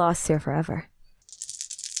want to be lost here forever.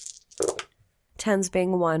 10s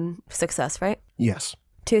being 1 success, right? Yes.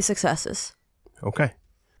 2 successes. Okay.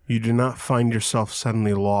 You do not find yourself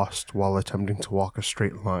suddenly lost while attempting to walk a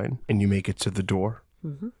straight line, and you make it to the door.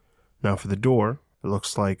 Mm-hmm. Now for the door, it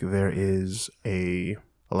looks like there is a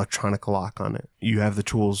electronic lock on it. You have the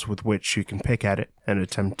tools with which you can pick at it and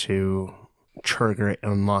attempt to trigger it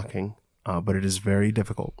unlocking, but it is very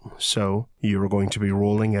difficult. So you are going to be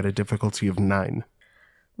rolling at a difficulty of 9.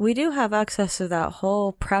 We do have access to that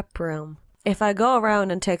whole prep room. If I go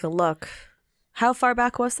around and take a look, how far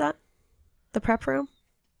back was that? The prep room?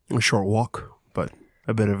 A short walk, but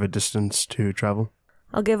a bit of a distance to travel.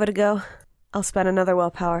 I'll give it a go. I'll spend another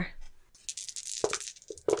willpower.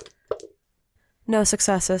 No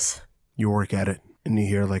successes. You work at it, and you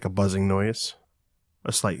hear like a buzzing noise,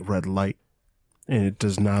 a slight red light, and it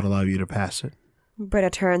does not allow you to pass it. Britta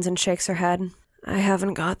turns and shakes her head. I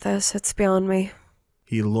haven't got this. It's beyond me.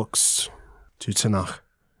 He looks to Tanakh.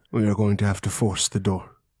 We are going to have to force the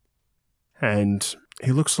door. And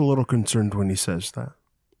he looks a little concerned when he says that.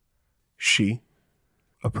 She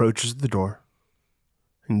approaches the door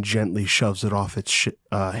and gently shoves it off its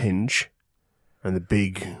hinge, and the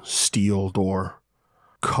big steel door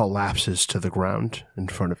collapses to the ground in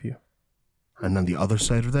front of you. And on the other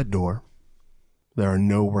side of that door, there are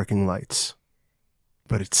no working lights,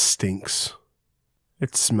 but it stinks.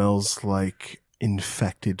 It smells like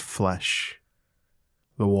infected flesh.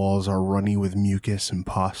 The walls are runny with mucus and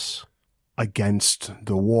pus. Against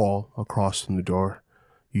the wall across from the door,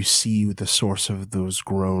 you see the source of those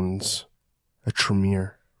groans, a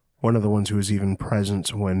Tremere, one of the ones who was even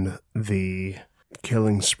present when the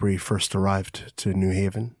killing spree first arrived to New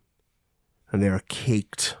Haven, and they are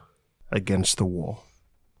caked against the wall.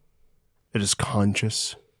 It is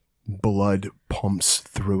conscious, blood pumps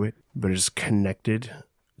through it, but it is connected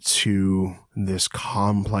to this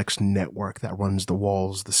complex network that runs the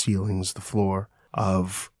walls, the ceilings, the floor,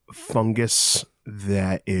 of fungus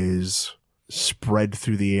that is spread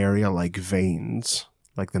through the area like veins,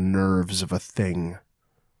 like the nerves of a thing.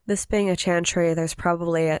 This being a chantry, there's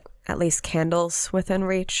probably at least candles within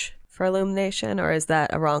reach for illumination, or is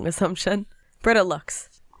that a wrong assumption? Britta looks.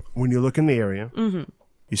 When you look in the area,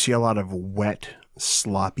 you see a lot of wet,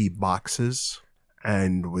 sloppy boxes,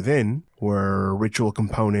 and within were ritual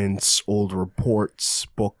components, old reports,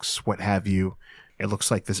 books, what have you. It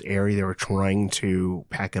looks like this area they were trying to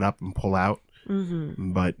pack it up and pull out,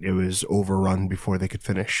 but it was overrun before they could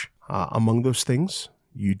finish. Among those things,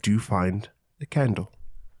 you do find a candle.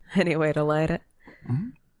 Any way to light it?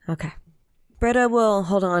 Okay. Britta will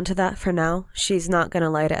hold on to that for now. She's not going to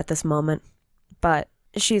light it at this moment, but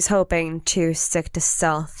she's hoping to stick to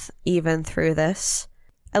stealth even through this.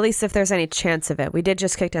 At least if there's any chance of it. We did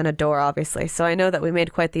just kick down a door, obviously, so I know that we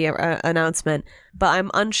made quite the announcement, but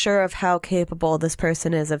I'm unsure of how capable this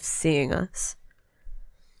person is of seeing us.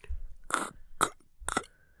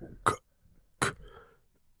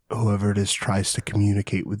 Whoever it is tries to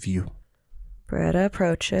communicate with you. Britta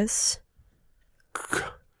approaches.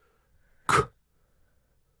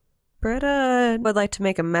 Britta would like to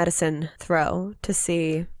make a medicine throw to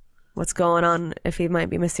see what's going on, if he might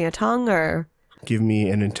be missing a tongue, or... Give me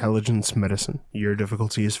an intelligence medicine. Your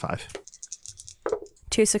difficulty is 5.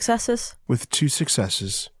 2 successes? With 2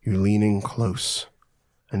 successes, you're leaning close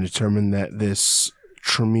and determine that this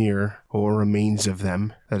Tremere, or remains of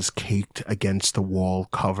them, that is caked against the wall,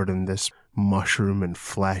 covered in this mushroom and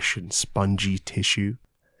flesh and spongy tissue,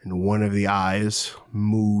 and one of the eyes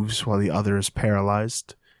moves while the other is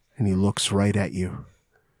paralyzed, and he looks right at you.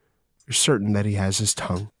 You're certain that he has his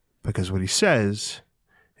tongue, because what he says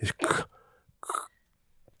is,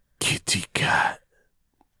 kitty cat.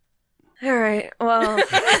 All right, well...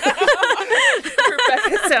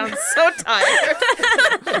 Rebecca sounds so tired.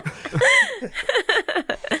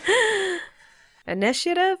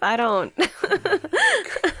 Initiative? I don't...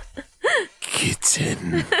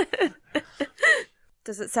 Kitten.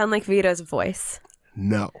 Does it sound like Vito's voice?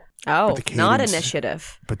 No. Oh, But the not cadence-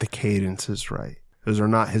 initiative. But the cadence is right. Those are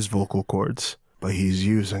not his vocal cords, but he's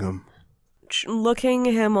using them. Looking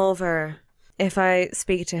him over, if I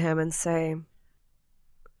speak to him and say,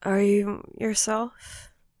 "Are you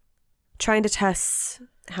yourself?" Trying to test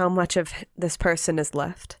how much of this person is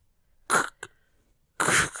left.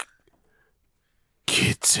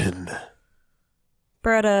 Kitten.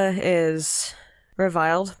 Britta is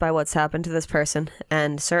reviled by what's happened to this person,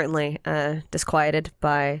 and certainly disquieted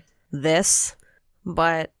by this,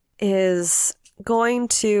 but is going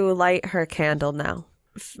to light her candle now,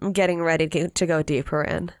 getting ready to go deeper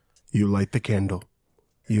in. You light the candle.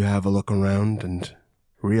 You have a look around and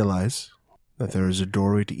realize that there is a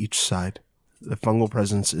doorway to each side. The fungal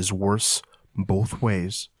presence is worse both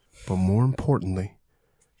ways, but more importantly,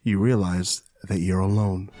 you realize that you're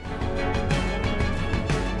alone.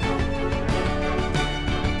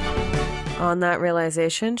 On that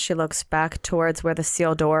realization, she looks back towards where the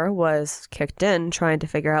steel door was kicked in, trying to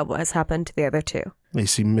figure out what has happened to the other two. They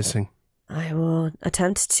seem missing. I will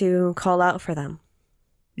attempt to call out for them.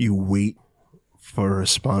 You wait for a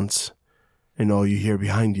response, and all you hear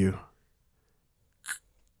behind you,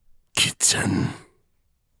 kitten,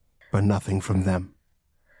 but nothing from them.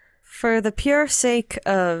 For the pure sake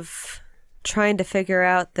of trying to figure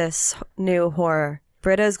out this new horror,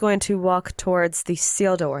 Britta is going to walk towards the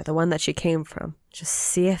steel door, the one that she came from. Just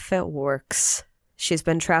see if it works. She's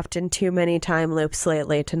been trapped in too many time loops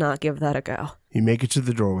lately to not give that a go. You make it to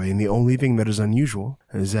the doorway, and the only thing that is unusual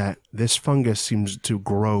is that this fungus seems to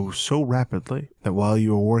grow so rapidly that while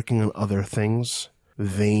you are working on other things,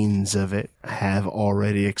 veins of it have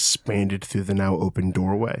already expanded through the now open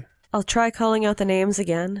doorway. I'll try calling out the names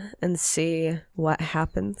again and see what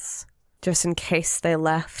happens, just in case they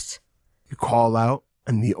left. You call out,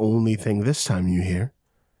 and the only thing this time you hear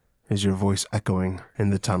is your voice echoing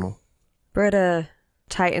in the tunnel. Britta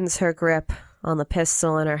tightens her grip on the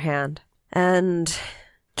pistol in her hand, and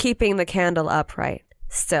keeping the candle upright,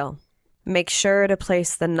 still, make sure to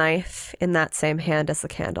place the knife in that same hand as the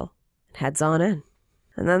candle. Heads on in.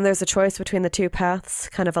 And then there's a choice between the two paths,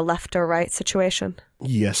 kind of a left or right situation.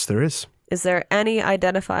 Yes, there is. Is there any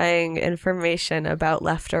identifying information about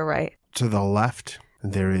left or right? To the left,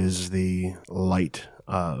 there is the light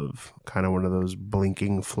of kind of one of those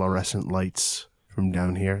blinking fluorescent lights from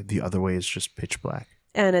down here. The other way is just pitch black.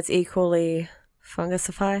 And it's equally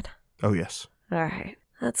fungusified? Oh, yes. All right.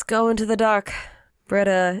 Let's go into the dark.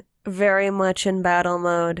 Britta, very much in battle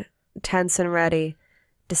mode, tense and ready,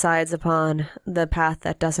 decides upon the path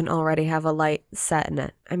that doesn't already have a light set in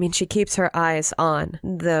it. I mean, she keeps her eyes on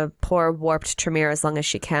the poor warped Tremere as long as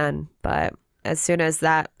she can, but as soon as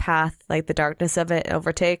that path, like the darkness of it,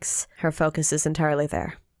 overtakes, her focus is entirely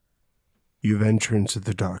there. You venture into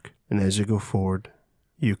the dark, and as you go forward,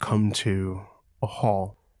 you come to a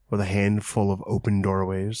hall with a handful of open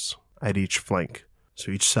doorways at each flank.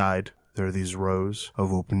 So each side, there are these rows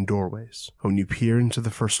of open doorways. When you peer into the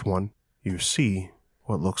first one, you see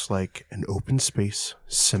what looks like an open space,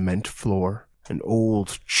 cement floor, and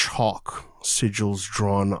old chalk sigils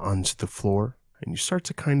drawn onto the floor. And you start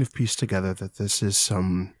to kind of piece together that this is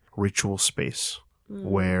some ritual space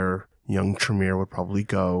where young Tremere would probably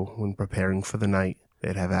go when preparing for the night.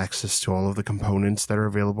 They'd have access to all of the components that are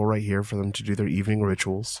available right here for them to do their evening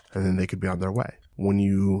rituals, and then they could be on their way. When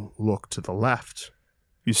you look to the left,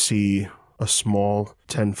 you see a small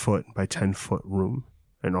 10-foot by 10-foot room,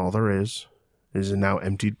 and all there is a now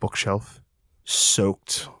emptied bookshelf,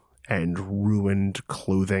 soaked and ruined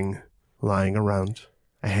clothing lying around,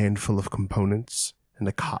 a handful of components, and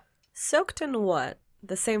a cot. Soaked in what?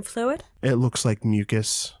 The same fluid? It looks like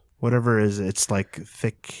mucus. Whatever it is, it's like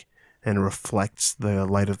thick and reflects the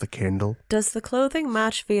light of the candle. Does the clothing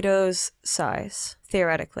match Vito's size,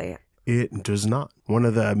 theoretically? It does not. One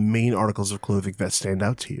of the main articles of clothing that stand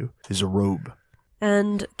out to you is a robe.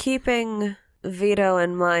 And keeping Vito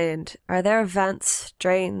in mind, are there vents,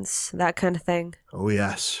 drains, that kind of thing? Oh,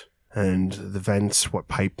 yes. And the vents, what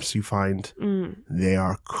pipes you find, they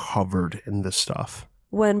are covered in this stuff.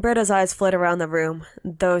 When Britta's eyes flit around the room,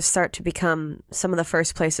 those start to become some of the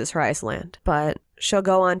first places her eyes land. But she'll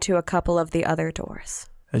go on to a couple of the other doors.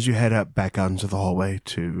 As you head up back onto the hallway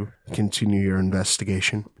to continue your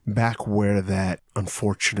investigation, back where that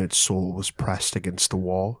unfortunate soul was pressed against the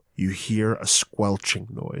wall, you hear a squelching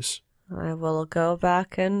noise. I will go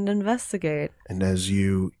back and investigate. And as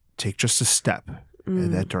you take just a step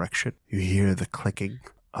in that direction. You hear the clicking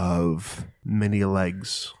of many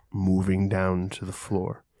legs moving down to the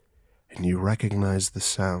floor, and you recognize the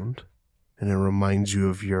sound, and it reminds you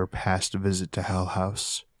of your past visit to Hell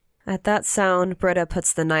House. At that sound, Britta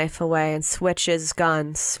puts the knife away and switches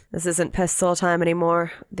guns. This isn't pistol time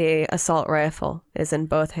anymore. The assault rifle is in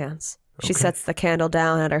both hands. She sets the candle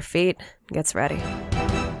down at her feet and gets ready.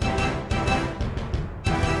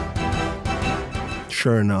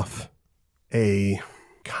 Sure enough, a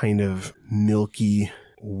kind of milky,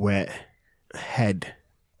 wet head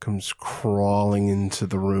comes crawling into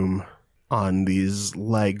the room on these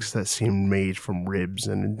legs that seem made from ribs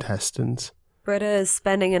and intestines. Britta is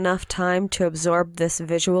spending enough time to absorb this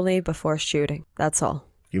visually before shooting. That's all.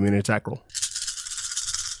 Give me an attack roll.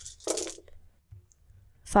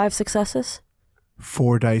 5 successes.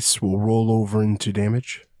 4 dice will roll over into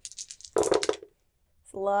damage.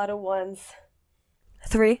 It's a lot of ones.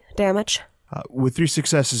 3 damage. With 3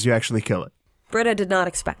 successes, you actually kill it. Britta did not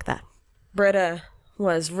expect that. Britta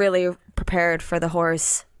was really prepared for the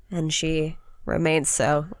horse, and she remains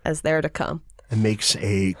so as they're to come. It makes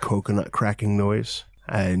a coconut cracking noise,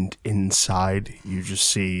 and inside you just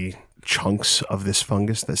see chunks of this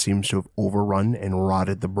fungus that seems to have overrun and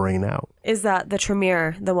rotted the brain out. Is that the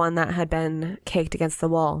Tremere, the one that had been caked against the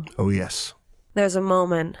wall? Oh, yes. There's a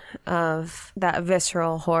moment of that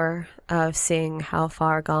visceral horror of seeing how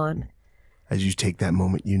far gone. As you take that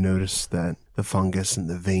moment, you notice that the fungus and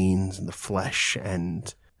the veins and the flesh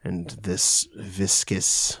and this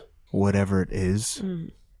viscous whatever it is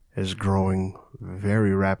growing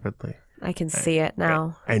very rapidly. I can see it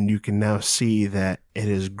now. And you can now see that it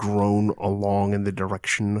has grown along in the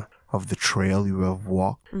direction of the trail you have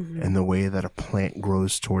walked and the way that a plant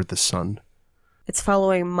grows toward the sun. It's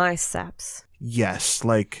following my steps. Yes,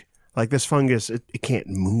 like this fungus, it can't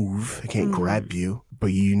move, it can't grab you,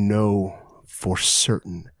 but you know for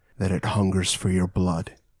certain that it hungers for your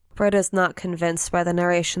blood. Britta's not convinced by the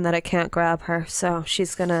narration that it can't grab her, so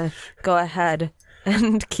she's gonna go ahead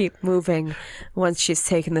and keep moving once she's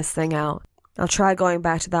taken this thing out. I'll try going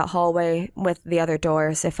back to that hallway with the other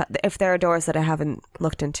doors, if there are doors that I haven't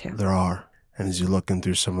looked into. There are, and as you look in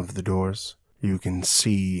through some of the doors, you can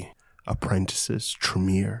see apprentices,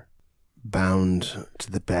 Tremere, bound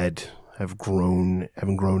to the bed, having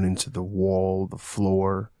grown into the wall, the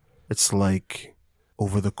floor. It's like,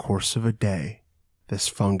 over the course of a day, this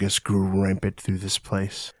fungus grew rampant through this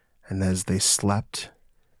place, and as they slept,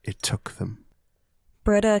 it took them.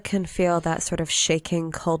 Britta can feel that sort of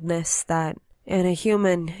shaking coldness that in a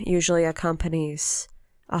human usually accompanies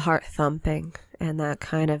a heart thumping and that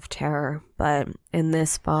kind of terror, but in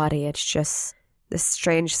this body it's just this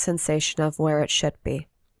strange sensation of where it should be.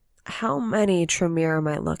 How many Tremere am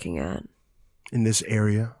I looking at? In this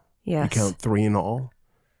area, Yes. you count 3 in all,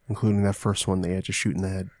 including that first one they had to shoot in the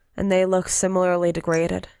head. And they look similarly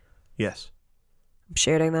degraded. Yes. I'm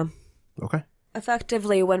shooting them. Okay.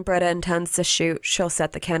 Effectively, when Britta intends to shoot, she'll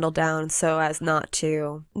set the candle down so as not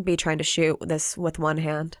to be trying to shoot this with one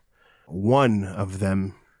hand. One of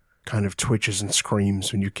them kind of twitches and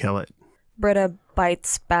screams when you kill it. Britta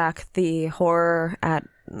bites back the horror at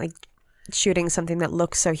shooting something that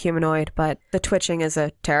looks so humanoid, but the twitching is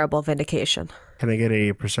a terrible vindication. Can I get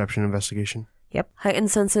a perception investigation? Yep. Heightened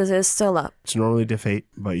senses is still up. It's normally diff 8,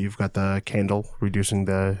 but you've got the candle reducing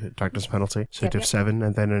the darkness penalty. So diff 7,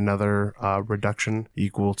 and then another reduction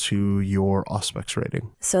equal to your Auspex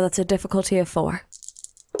rating. So that's a difficulty of 4.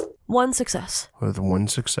 1 success. With 1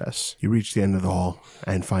 success, you reach the end of the hall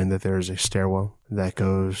and find that there is a stairwell that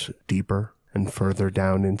goes deeper and further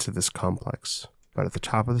down into this complex. But at the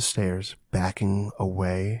top of the stairs, backing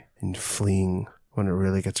away and fleeing when it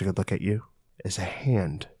really gets a good look at you, is a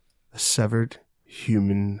hand. A severed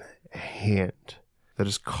human hand that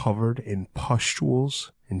is covered in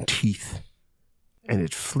pustules and teeth, and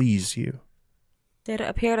it flees you. Did it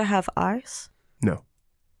appear to have eyes? No.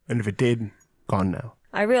 And if it did, gone now.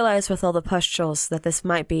 I realize with all the pustules that this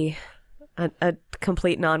might be a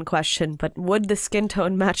complete non-question, but would the skin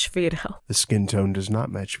tone match Vito? The skin tone does not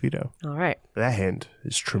match Vito. All right. That hand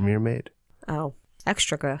is Tremere made. Oh,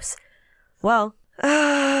 extra gross. Well,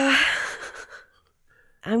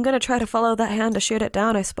 I'm going to try to follow that hand to shoot it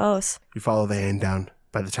down, I suppose. You follow the hand down.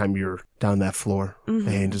 By the time you're down that floor,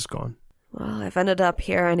 the hand is gone. Well, I've ended up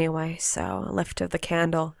here anyway, so a lift of the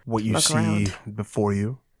candle. What you look see around. before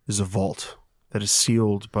you is a vault that is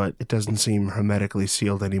sealed, but it doesn't seem hermetically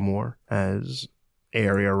sealed anymore, as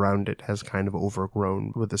area around it has kind of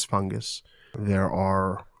overgrown with this fungus. There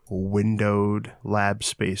are windowed lab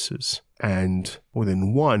spaces, and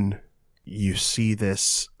within one, you see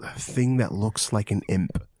this thing that looks like an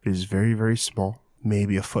imp. It is very, very small,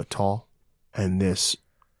 maybe a foot tall, And this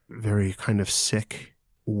very kind of sick,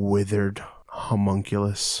 withered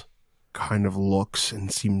homunculus kind of looks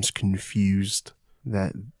and seems confused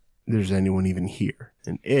that there's anyone even here.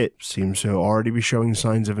 And it seems to already be showing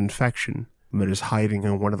signs of infection, but is hiding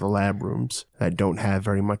in one of the lab rooms that don't have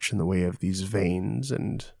very much in the way of these veins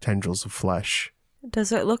and tendrils of flesh.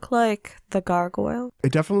 Does it look like the gargoyle?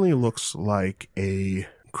 It definitely looks like a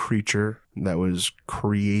creature that was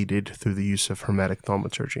created through the use of hermetic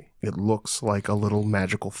thaumaturgy. It looks like a little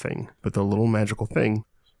magical thing, but the little magical thing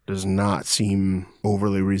does not seem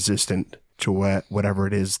overly resistant to whatever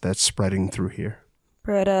it is that's spreading through here.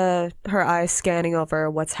 Britta, her eyes scanning over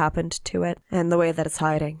what's happened to it and the way that it's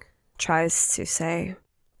hiding, tries to say,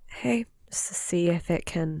 hey, just to see if it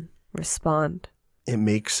can respond. It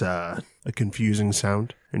makes a confusing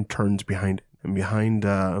sound and turns behind it. And behind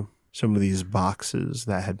some of these boxes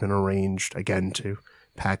that had been arranged, again, to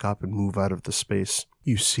pack up and move out of the space,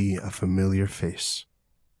 you see a familiar face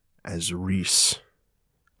as Reese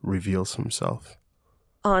reveals himself.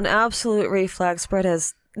 On absolute reflex,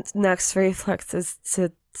 Britta's next reflex is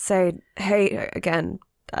to say, hey, again,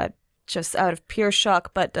 just out of pure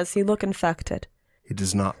shock, but does he look infected? He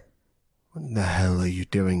does not. What the hell are you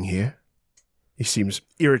doing here? He seems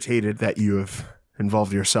irritated that you have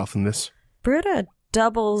involved yourself in this. Britta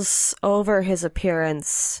doubles over his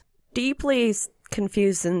appearance, deeply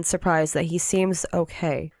confused and surprised that he seems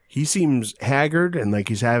okay. He seems haggard and like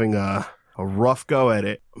he's having a rough go at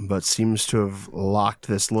it, but seems to have locked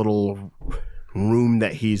this little room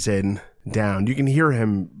that he's in down. You can hear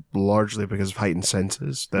him largely because of heightened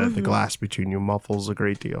senses. The glass between you muffles a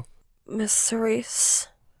great deal. Miss Cerise,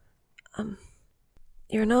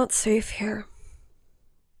 you're not safe here.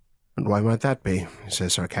 And why might that be? He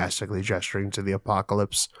says sarcastically, gesturing to the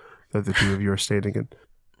apocalypse that the two of you are standing in.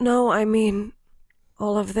 No, I mean,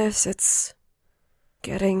 all of this, it's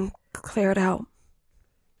getting cleared out.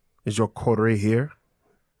 Is your coterie here?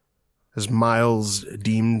 Has Miles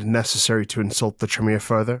deemed necessary to insult the Tremere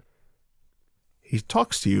further? He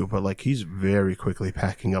talks to you, but like he's very quickly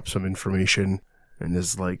packing up some information and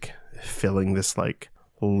is like filling this like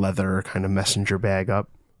leather kind of messenger bag up.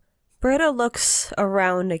 Britta looks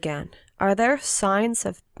around again. Are there signs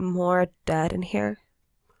of more dead in here?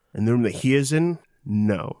 In the room that he is in,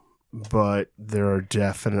 no. But there are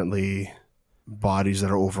definitely bodies that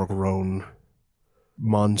are overgrown,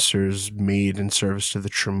 monsters made in service to the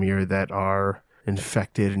Tremere that are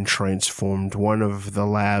infected and transformed. One of the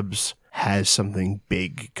labs has something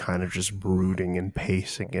big kind of just brooding and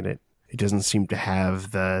pacing in it. It doesn't seem to have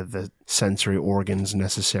the sensory organs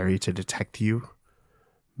necessary to detect you,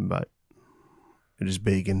 but it is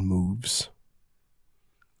big and moves.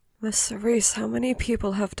 Miss Cerise, how many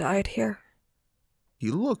people have died here?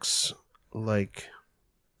 He looks like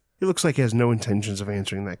he has no intentions of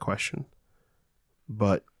answering that question,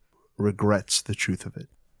 but regrets the truth of it.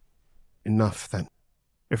 Enough that,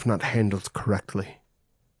 if not handled correctly,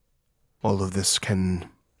 all of this can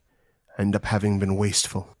end up having been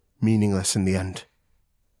wasteful, meaningless in the end.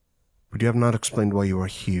 But you have not explained why you are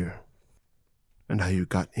here, and how you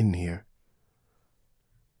got in here.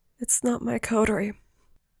 It's not my coterie.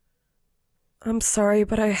 I'm sorry,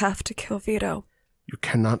 but I have to kill Vito. You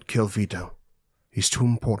cannot kill Vito. He's too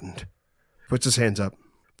important. Puts his hands up.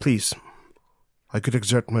 Please, I could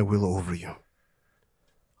exert my will over you.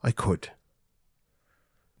 I could.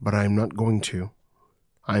 But I am not going to.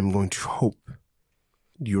 I am going to hope.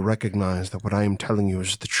 Do you recognize that what I am telling you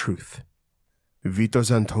is the truth? Vito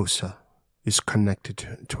Zantosa is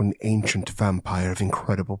connected to an ancient vampire of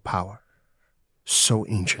incredible power. So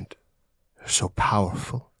ancient, so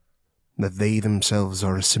powerful, that they themselves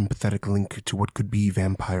are a sympathetic link to what could be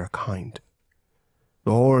vampire kind.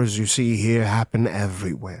 The horrors you see here happen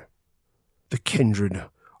everywhere. The kindred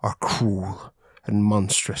are cruel and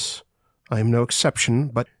monstrous. I am no exception,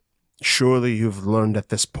 but surely you've learned at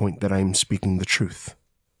this point that I am speaking the truth.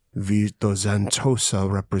 Vito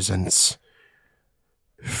Zantosa represents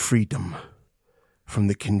freedom from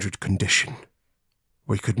the kindred condition.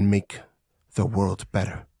 We could make the world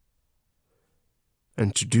better.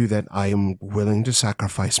 And to do that, I am willing to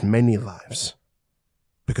sacrifice many lives.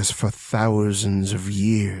 Because for thousands of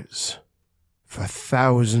years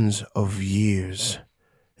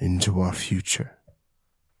into our future,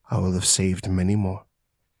 I will have saved many more.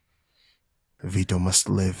 Vito must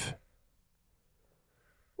live.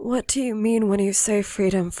 What do you mean when you say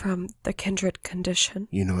freedom from the kindred condition?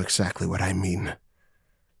 You know exactly what I mean.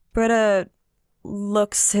 Britta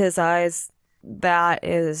looks his eyes. That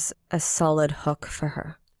is a solid hook for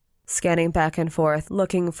her. Scanning back and forth,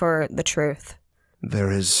 looking for the truth.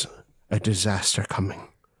 There is a disaster coming.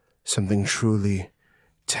 Something truly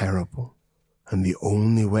terrible. And the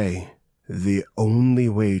only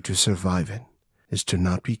way to survive it is to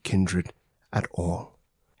not be kindred at all.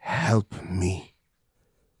 Help me.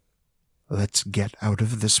 Let's get out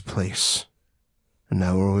of this place, and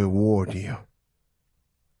I will reward you.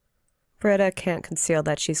 Britta can't conceal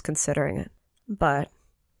that she's considering it, but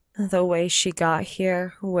the way she got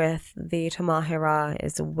here with the Tamahira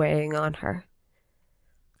is weighing on her.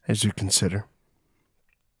 As you consider,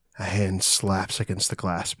 a hand slaps against the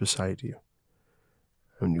glass beside you.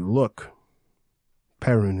 When you look,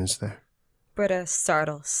 Perun is there. Britta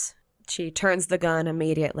startles. She turns the gun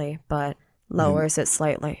immediately, but lowers it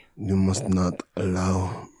slightly. You must not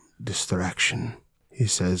allow distraction, he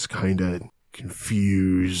says, kind of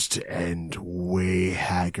confused and way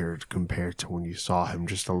haggard compared to when you saw him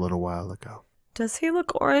just a little while ago. Does he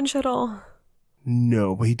look orange at all?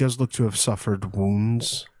 No, but he does look to have suffered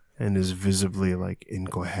wounds and is visibly,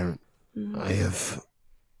 incoherent. I have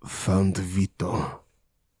found Vito.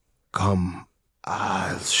 Come,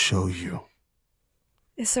 I'll show you.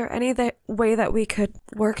 Is there any way that we could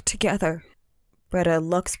work together? Britta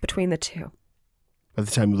looks between the two. By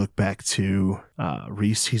the time you look back to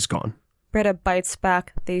Reese, he's gone. Britta bites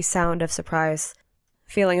back the sound of surprise,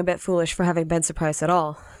 feeling a bit foolish for having been surprised at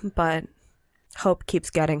all, but hope keeps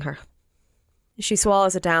getting her. She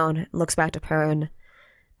swallows it down, looks back to Perrin,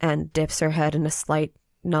 and dips her head in a slight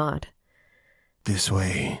nod. This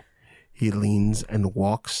way. He leans and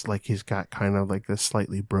walks like he's got kind of like this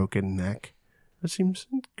slightly broken neck, but seems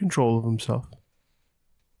in control of himself.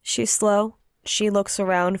 She's slow. She looks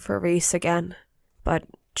around for Reese again, but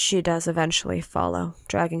she does eventually follow,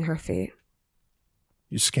 dragging her feet.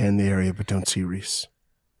 You scan the area but don't see Reese.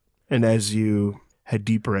 And as you head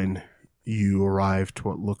deeper in, you arrive to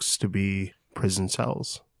what looks to be prison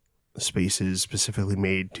cells. Spaces specifically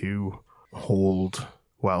made to hold,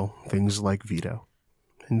 things like Vito.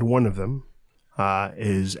 And one of them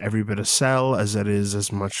is every bit a cell as it is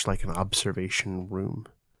as much like an observation room.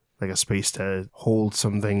 Like a space to hold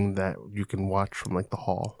something that you can watch from the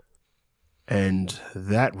hall. And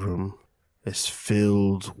that room is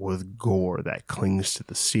filled with gore that clings to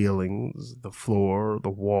the ceilings, the floor, the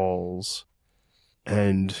walls.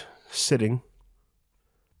 And sitting,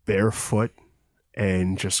 barefoot,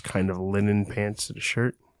 and just kind of linen pants and a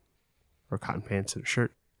shirt, or cotton pants and a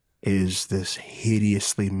shirt, is this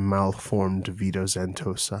hideously malformed Vito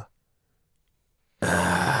Zantosa.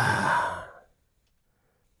 Ah,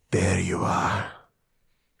 there you are.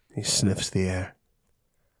 He sniffs the air.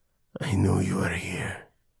 I know you are here.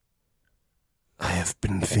 I have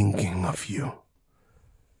been thinking of you,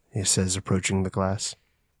 he says, approaching the glass.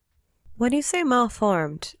 When you say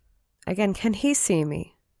malformed, again, can he see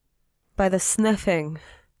me? By the sniffing,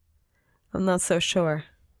 I'm not so sure.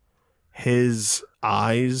 His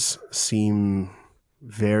eyes seem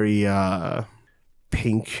very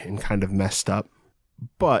pink and kind of messed up,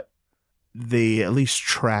 but they at least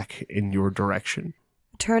track in your direction.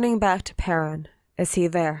 Turning back to Perrin, is he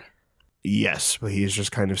there? Yes, but he's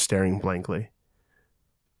just kind of staring blankly.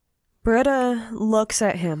 Britta looks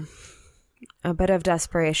at him, a bit of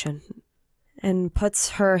desperation, and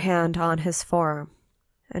puts her hand on his forearm,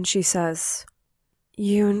 and she says,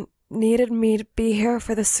 "You needed me to be here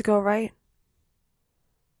for this to go right?"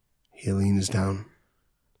 He leans down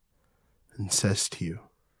and says to you,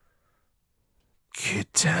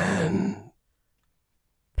 "Kitten."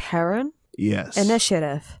 Perrin? Yes.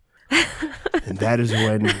 Initiative. And that is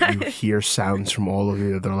when you hear sounds from all of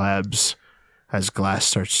the other labs as glass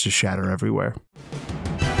starts to shatter everywhere.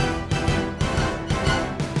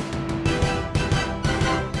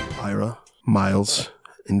 Ira, Miles,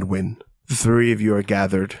 and Wynn. The three of you are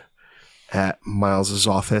gathered at Miles's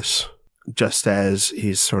office, just as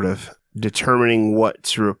he's sort of determining what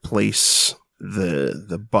to replace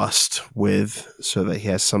the bust with so that he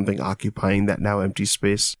has something occupying that now empty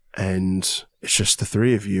space. And it's just the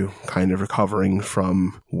three of you kind of recovering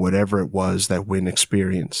from whatever it was that Wynn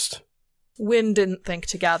experienced. Wynn didn't think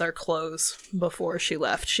to gather clothes before she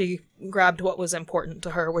left. She grabbed what was important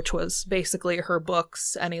to her, which was basically her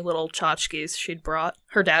books, any little tchotchkes she'd brought,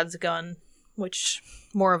 her dad's gun, which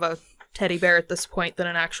more of a teddy bear at this point than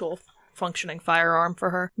an actual functioning firearm for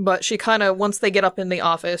her. But she kind of, once they get up in the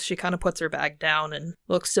office, she kind of puts her bag down and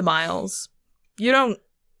looks to Miles. You don't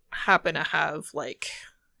happen to have,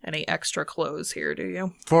 any extra clothes here, do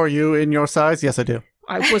you? For you in your size? Yes, I do.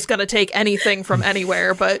 I was going to take anything from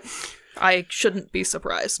anywhere, but I shouldn't be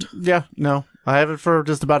surprised. Yeah, no. I have it for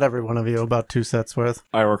just about every one of you, about 2 sets worth.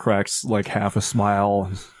 Ira cracks half a smile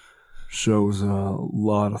and shows a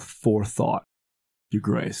lot of forethought, Your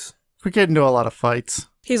Grace. We get into a lot of fights.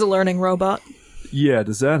 He's a learning robot. Yeah,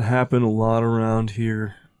 does that happen a lot around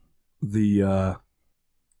here? the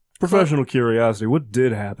professional curiosity, what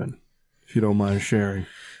did happen, if you don't mind sharing?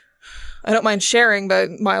 I don't mind sharing,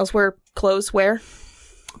 but Miles, where clothes where?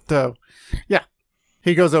 So, yeah.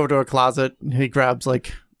 He goes over to a closet. He grabs,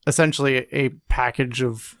 like, essentially a package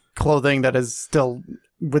of clothing that is still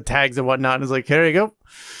with tags and whatnot, and is like, here you go.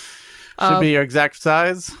 Should be your exact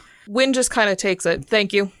size. Wynn just kind of takes it.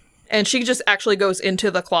 Thank you. And she just actually goes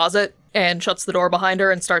into the closet and shuts the door behind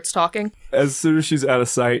her and starts talking. As soon as she's out of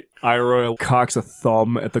sight, Ira cocks a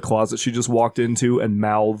thumb at the closet she just walked into and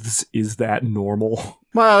mouths, "Is that normal?"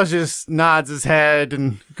 Miles just nods his head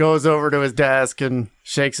and goes over to his desk and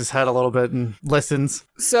shakes his head a little bit and listens.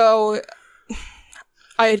 So,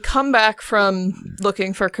 I had come back from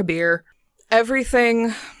looking for Kabir.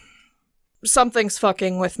 Something's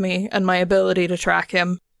fucking with me and my ability to track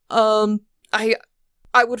him.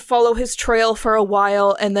 I would follow his trail for a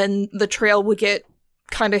while, and then the trail would get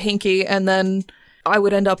kind of hinky, and then I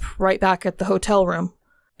would end up right back at the hotel room.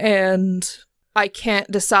 And I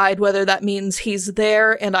can't decide whether that means he's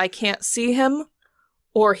there and I can't see him,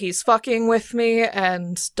 or he's fucking with me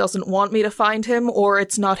and doesn't want me to find him, or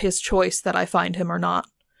it's not his choice that I find him or not.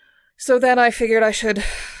 So then I figured I should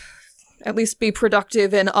at least be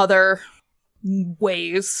productive in other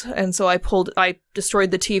ways, and so I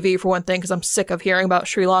destroyed the TV for one thing, because I'm sick of hearing about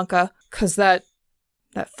Sri Lanka, because that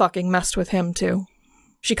fucking messed with him too.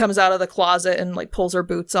 She comes out of the closet and like pulls her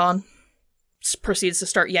boots on, proceeds to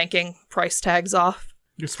start yanking price tags off.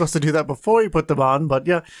 You're supposed to do that before you put them on, but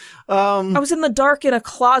yeah. I was in the dark in a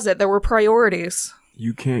closet. There were priorities.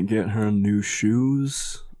 You can't get her new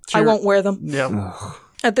shoes? Sure. I won't wear them. Yeah. Ugh.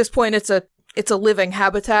 At this point, it's a living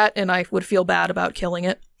habitat, and I would feel bad about killing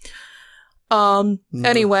it.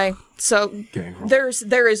 Anyway, so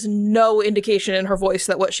there is no indication in her voice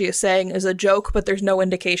that what she is saying is a joke, but there's no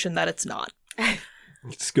indication that it's not.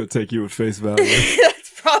 Just gonna take you at face value.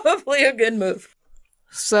 That's probably a good move.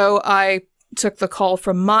 So I took the call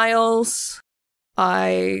from Miles.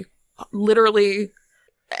 I literally,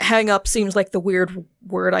 hang up seems like the weird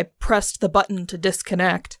word. I pressed the button to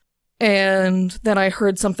disconnect, and then I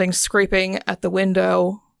heard something scraping at the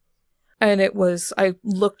window, and I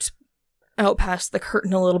looked out past the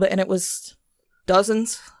curtain a little bit, and it was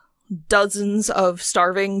dozens of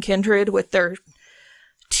starving kindred with their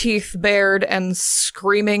teeth bared and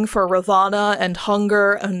screaming for Ravana and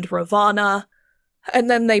hunger and Ravana. And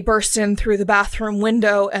then they burst in through the bathroom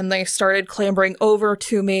window and they started clambering over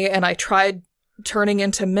to me, and I tried turning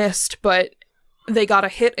into mist, but they got a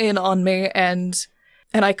hit in on me, and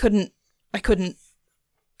I couldn't,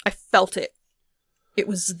 I felt it. It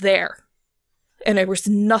was there. And there was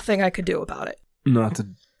nothing I could do about it. Not to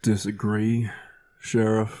disagree,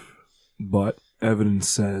 Sheriff, but evidence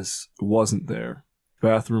says it wasn't there.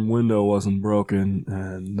 Bathroom window wasn't broken,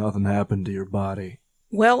 and nothing happened to your body.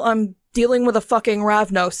 Well, I'm dealing with a fucking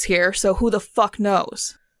Ravnos here, so who the fuck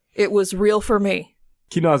knows? It was real for me.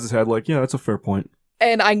 He nods his head like, yeah, that's a fair point.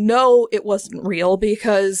 And I know it wasn't real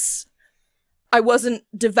because I wasn't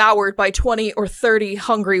devoured by 20 or 30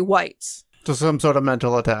 hungry whites. So some sort of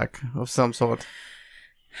mental attack of some sort.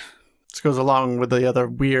 This goes along with the other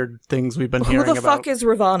weird things we've been hearing about. Who the fuck is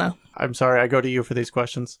Ravana? I'm sorry, I go to you for these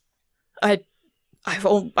questions. I've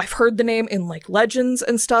heard the name in like legends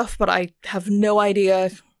and stuff, but I have no idea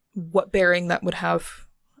what bearing that would have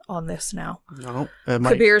on this now. No,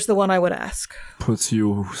 Kabir's the one I would ask. Puts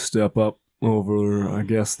you a step up over, I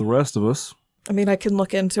guess, the rest of us. I mean, I can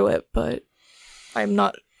look into it, but I'm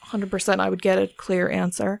not 100% I would get a clear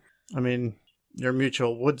answer. I mean, your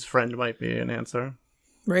mutual woods friend might be an answer.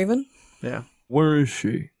 Raven? Yeah. Where is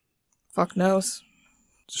she? Fuck knows.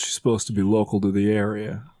 She's supposed to be local to the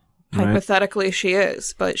area. Right? Hypothetically, she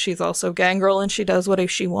is, but she's also gangrel and she does what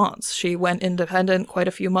she wants. She went independent quite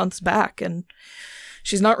a few months back, and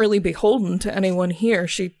she's not really beholden to anyone here.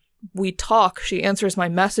 We talk, she answers my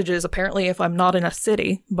messages, apparently if I'm not in a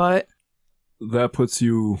city, but... That puts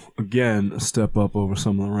you, again, a step up over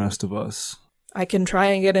some of the rest of us. I can try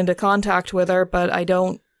and get into contact with her, but I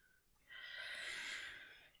don't...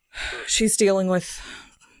 She's dealing with...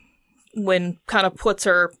 When kind of puts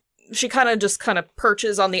her... She kind of just kind of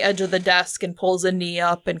perches on the edge of the desk and pulls a knee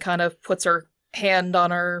up and kind of puts her hand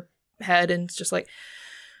on her head, and it's just like...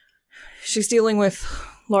 She's dealing with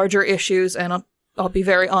larger issues, and I'll be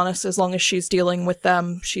very honest, as long as she's dealing with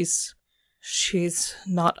them, she's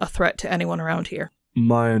not a threat to anyone around here.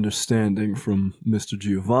 My understanding from Mr.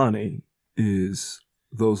 Giovanni is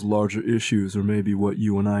those larger issues are maybe what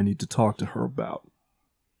you and I need to talk to her about.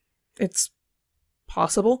 It's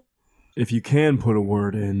possible. If you can put a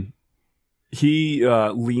word in. He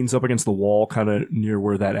leans up against the wall kind of near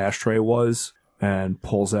where that ashtray was and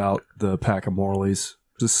pulls out the pack of Morleys.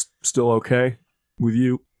 this still okay with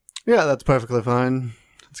you? Yeah, that's perfectly fine.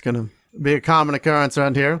 It's gonna be a common occurrence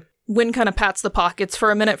around here. Wynn kind of pats the pockets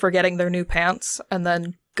for a minute, forgetting their new pants, and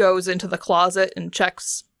then goes into the closet and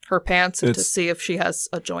checks her pants to see if she has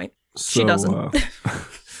a joint. She doesn't.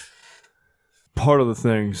 Part of the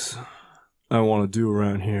things I want to do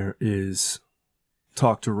around here is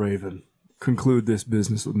talk to Raven, conclude this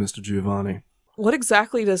business with Mr. Giovanni. What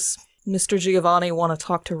exactly does Mr. Giovanni want to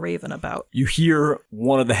talk to Raven about? You hear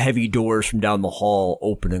one of the heavy doors from down the hall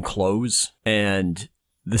open and close, and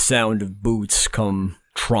the sound of boots come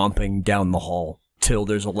tromping down the hall till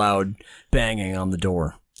there's a loud banging on the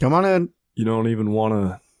door. Come on in. You don't even want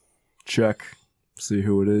to check, see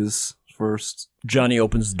who it is first? Johnny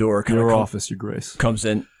opens the door. Your office, Your Grace. Comes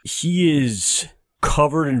in. He is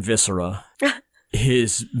covered in viscera.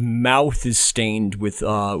 His mouth is stained with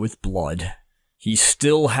blood. He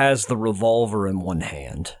still has the revolver in one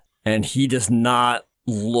hand, and he does not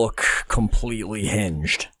look completely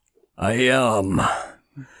hinged. I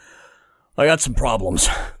got some problems.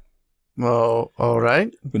 Oh, all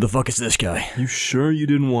right. Who the fuck is this guy? You sure you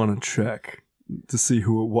didn't want to check to see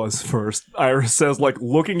who it was first? Ira says, like,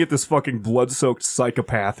 looking at this fucking blood-soaked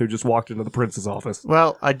psychopath who just walked into the prince's office.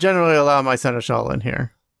 Well, I generally allow my seneschal in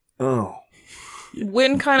here. Oh.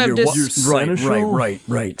 Wynn kind of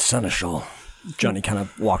Right, seneschal. Johnny kind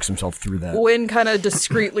of walks himself through that. Wynn kind of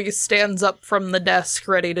discreetly stands up from the desk,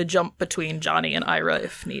 ready to jump between Johnny and Ira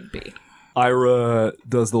if need be. Ira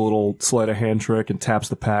does the little sleight of hand trick and taps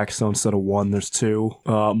the pack, so instead of one, there's two.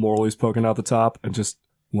 Morley's poking out the top, and just,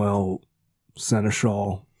 well,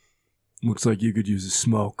 seneschal, looks like you could use a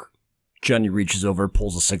smoke. Johnny reaches over,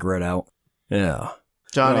 pulls a cigarette out. Yeah.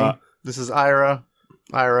 Johnny, this is Ira.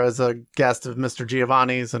 Ira is a guest of Mr.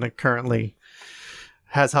 Giovanni's and it currently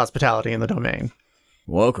has hospitality in the domain.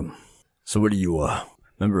 Welcome. So what are you,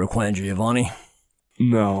 member of Clan Giovanni?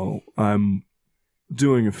 No, I'm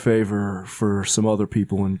doing a favor for some other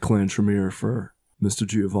people in Clan Tremere for Mr.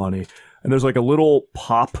 Giovanni. And there's like a little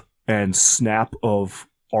pop and snap of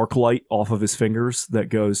arc light off of his fingers that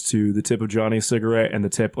goes to the tip of Johnny's cigarette and the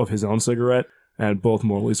tip of his own cigarette, and both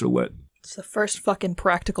Morley's are lit. It's the first fucking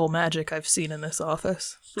practical magic I've seen in this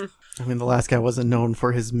office. I mean, the last guy wasn't known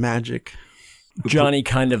for his magic. Johnny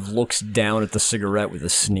kind of looks down at the cigarette with a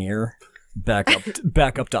sneer, back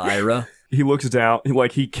up to Ira. He looks down,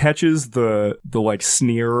 he catches the like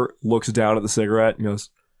sneer, looks down at the cigarette and goes,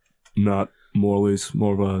 not Morley's,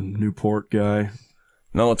 more of a Newport guy.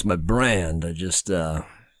 No, it's my brand. I just,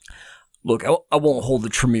 look, I won't hold the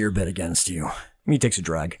Tremere bit against you. He takes a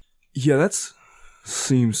drag. Yeah, that's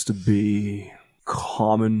seems to be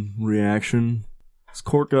common reaction. This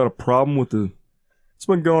court got a problem with what's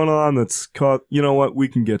been going on that's caught, you know what, we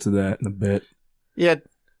can get to that in a bit. Yeah,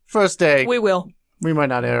 first day. We will. We might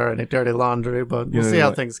not air any dirty laundry, but we'll see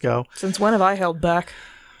how things go. Since when have I held back?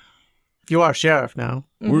 You are sheriff now.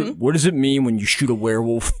 Mm-hmm. What does it mean when you shoot a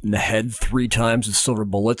werewolf in the head 3 times with silver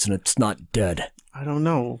bullets and it's not dead? I don't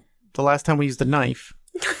know. The last time we used a knife.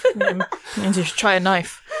 Means you should try a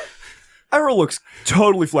knife. Ira looks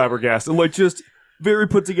totally flabbergasted, like just very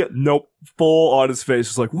put together. Nope, full on his face,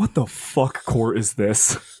 just like, what the fuck court is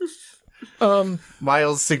this?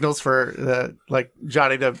 Miles signals for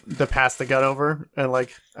Johnny to pass the gun over, and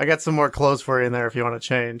I got some more clothes for you in there if you want to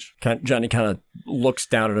change. Johnny kind of looks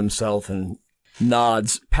down at himself and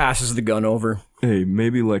nods, passes the gun over. Hey,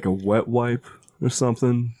 maybe like a wet wipe or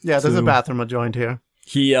something. Yeah, there's a bathroom adjoined here.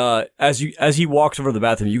 He as he walks over to the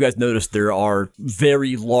bathroom, you guys notice there are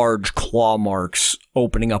very large claw marks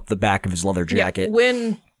opening up the back of his leather jacket. Yeah,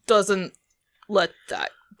 Wynn doesn't let that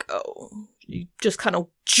go. She just kind of,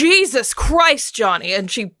 Jesus Christ, Johnny,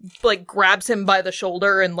 and she grabs him by the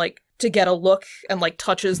shoulder and to get a look and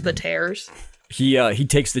touches the tears. He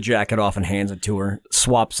takes the jacket off and hands it to her,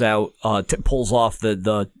 swaps out, pulls off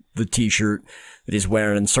the t-shirt that he's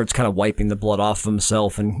wearing and starts kind of wiping the blood off of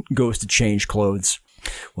himself and goes to change clothes.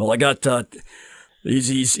 Well, I got,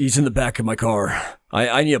 he's in the back of my car.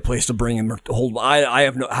 I need a place to bring him. I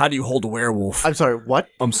have no, how do you hold a werewolf? I'm sorry, what?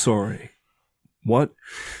 I'm sorry. What?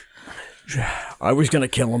 I was gonna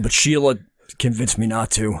kill him, but Sheila convinced me not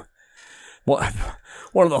to. What?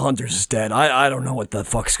 One of the hunters is dead. I don't know what the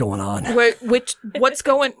fuck's going on. Wait, what's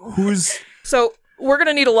going... So, we're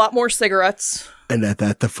gonna need a lot more cigarettes. And at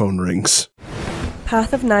that, the phone rings.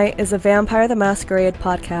 Path of Night is a Vampire the Masquerade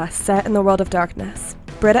podcast set in the world of darkness.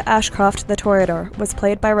 Britta Ashcroft the Toreador was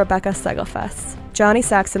played by Rebecca Steigelfest. Johnny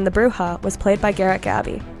Saxon the Bruja was played by Garrett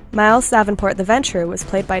Gabbey. Miles Davenport the Venture was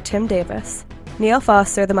played by Tim Davis. Neil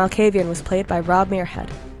Foster the Malkavian was played by Rob Muirhead.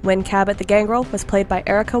 Wynn Cabot the Gangrel was played by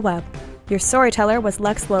Erika Webb. Your storyteller was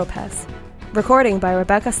Lex Lopez. Recording by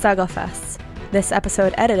Rebecca Steigelfest. This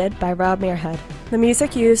episode edited by Rob Muirhead. The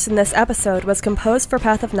music used in this episode was composed for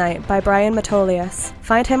Path of Night by Brian Matolius.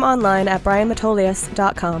 Find him online at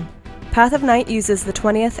brianmatolius.com. Path of Night uses the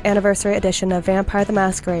 20th anniversary edition of Vampire the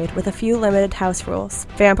Masquerade with a few limited house rules.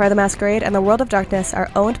 Vampire the Masquerade and the World of Darkness are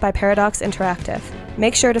owned by Paradox Interactive.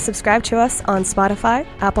 Make sure to subscribe to us on Spotify,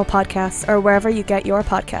 Apple Podcasts, or wherever you get your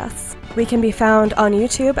podcasts. We can be found on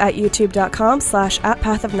YouTube at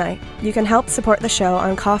youtube.com/@pathofnight. You can help support the show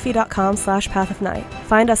on coffee.com/pathofnight.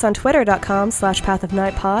 Find us on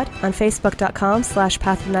twitter.com/pathofnightpod, on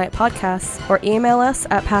facebook.com/pathofnightpodcasts, or email us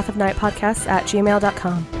at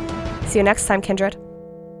pathofnightpodcasts@gmail.com. See you next time, Kindred.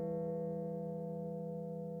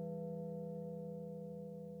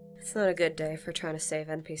 It's not a good day for trying to save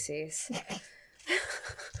NPCs.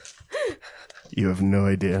 You have no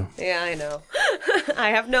idea. Yeah, I know.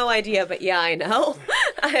 I have no idea, but yeah, I know.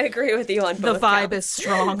 I agree with you on both The vibe counts. is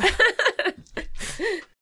strong.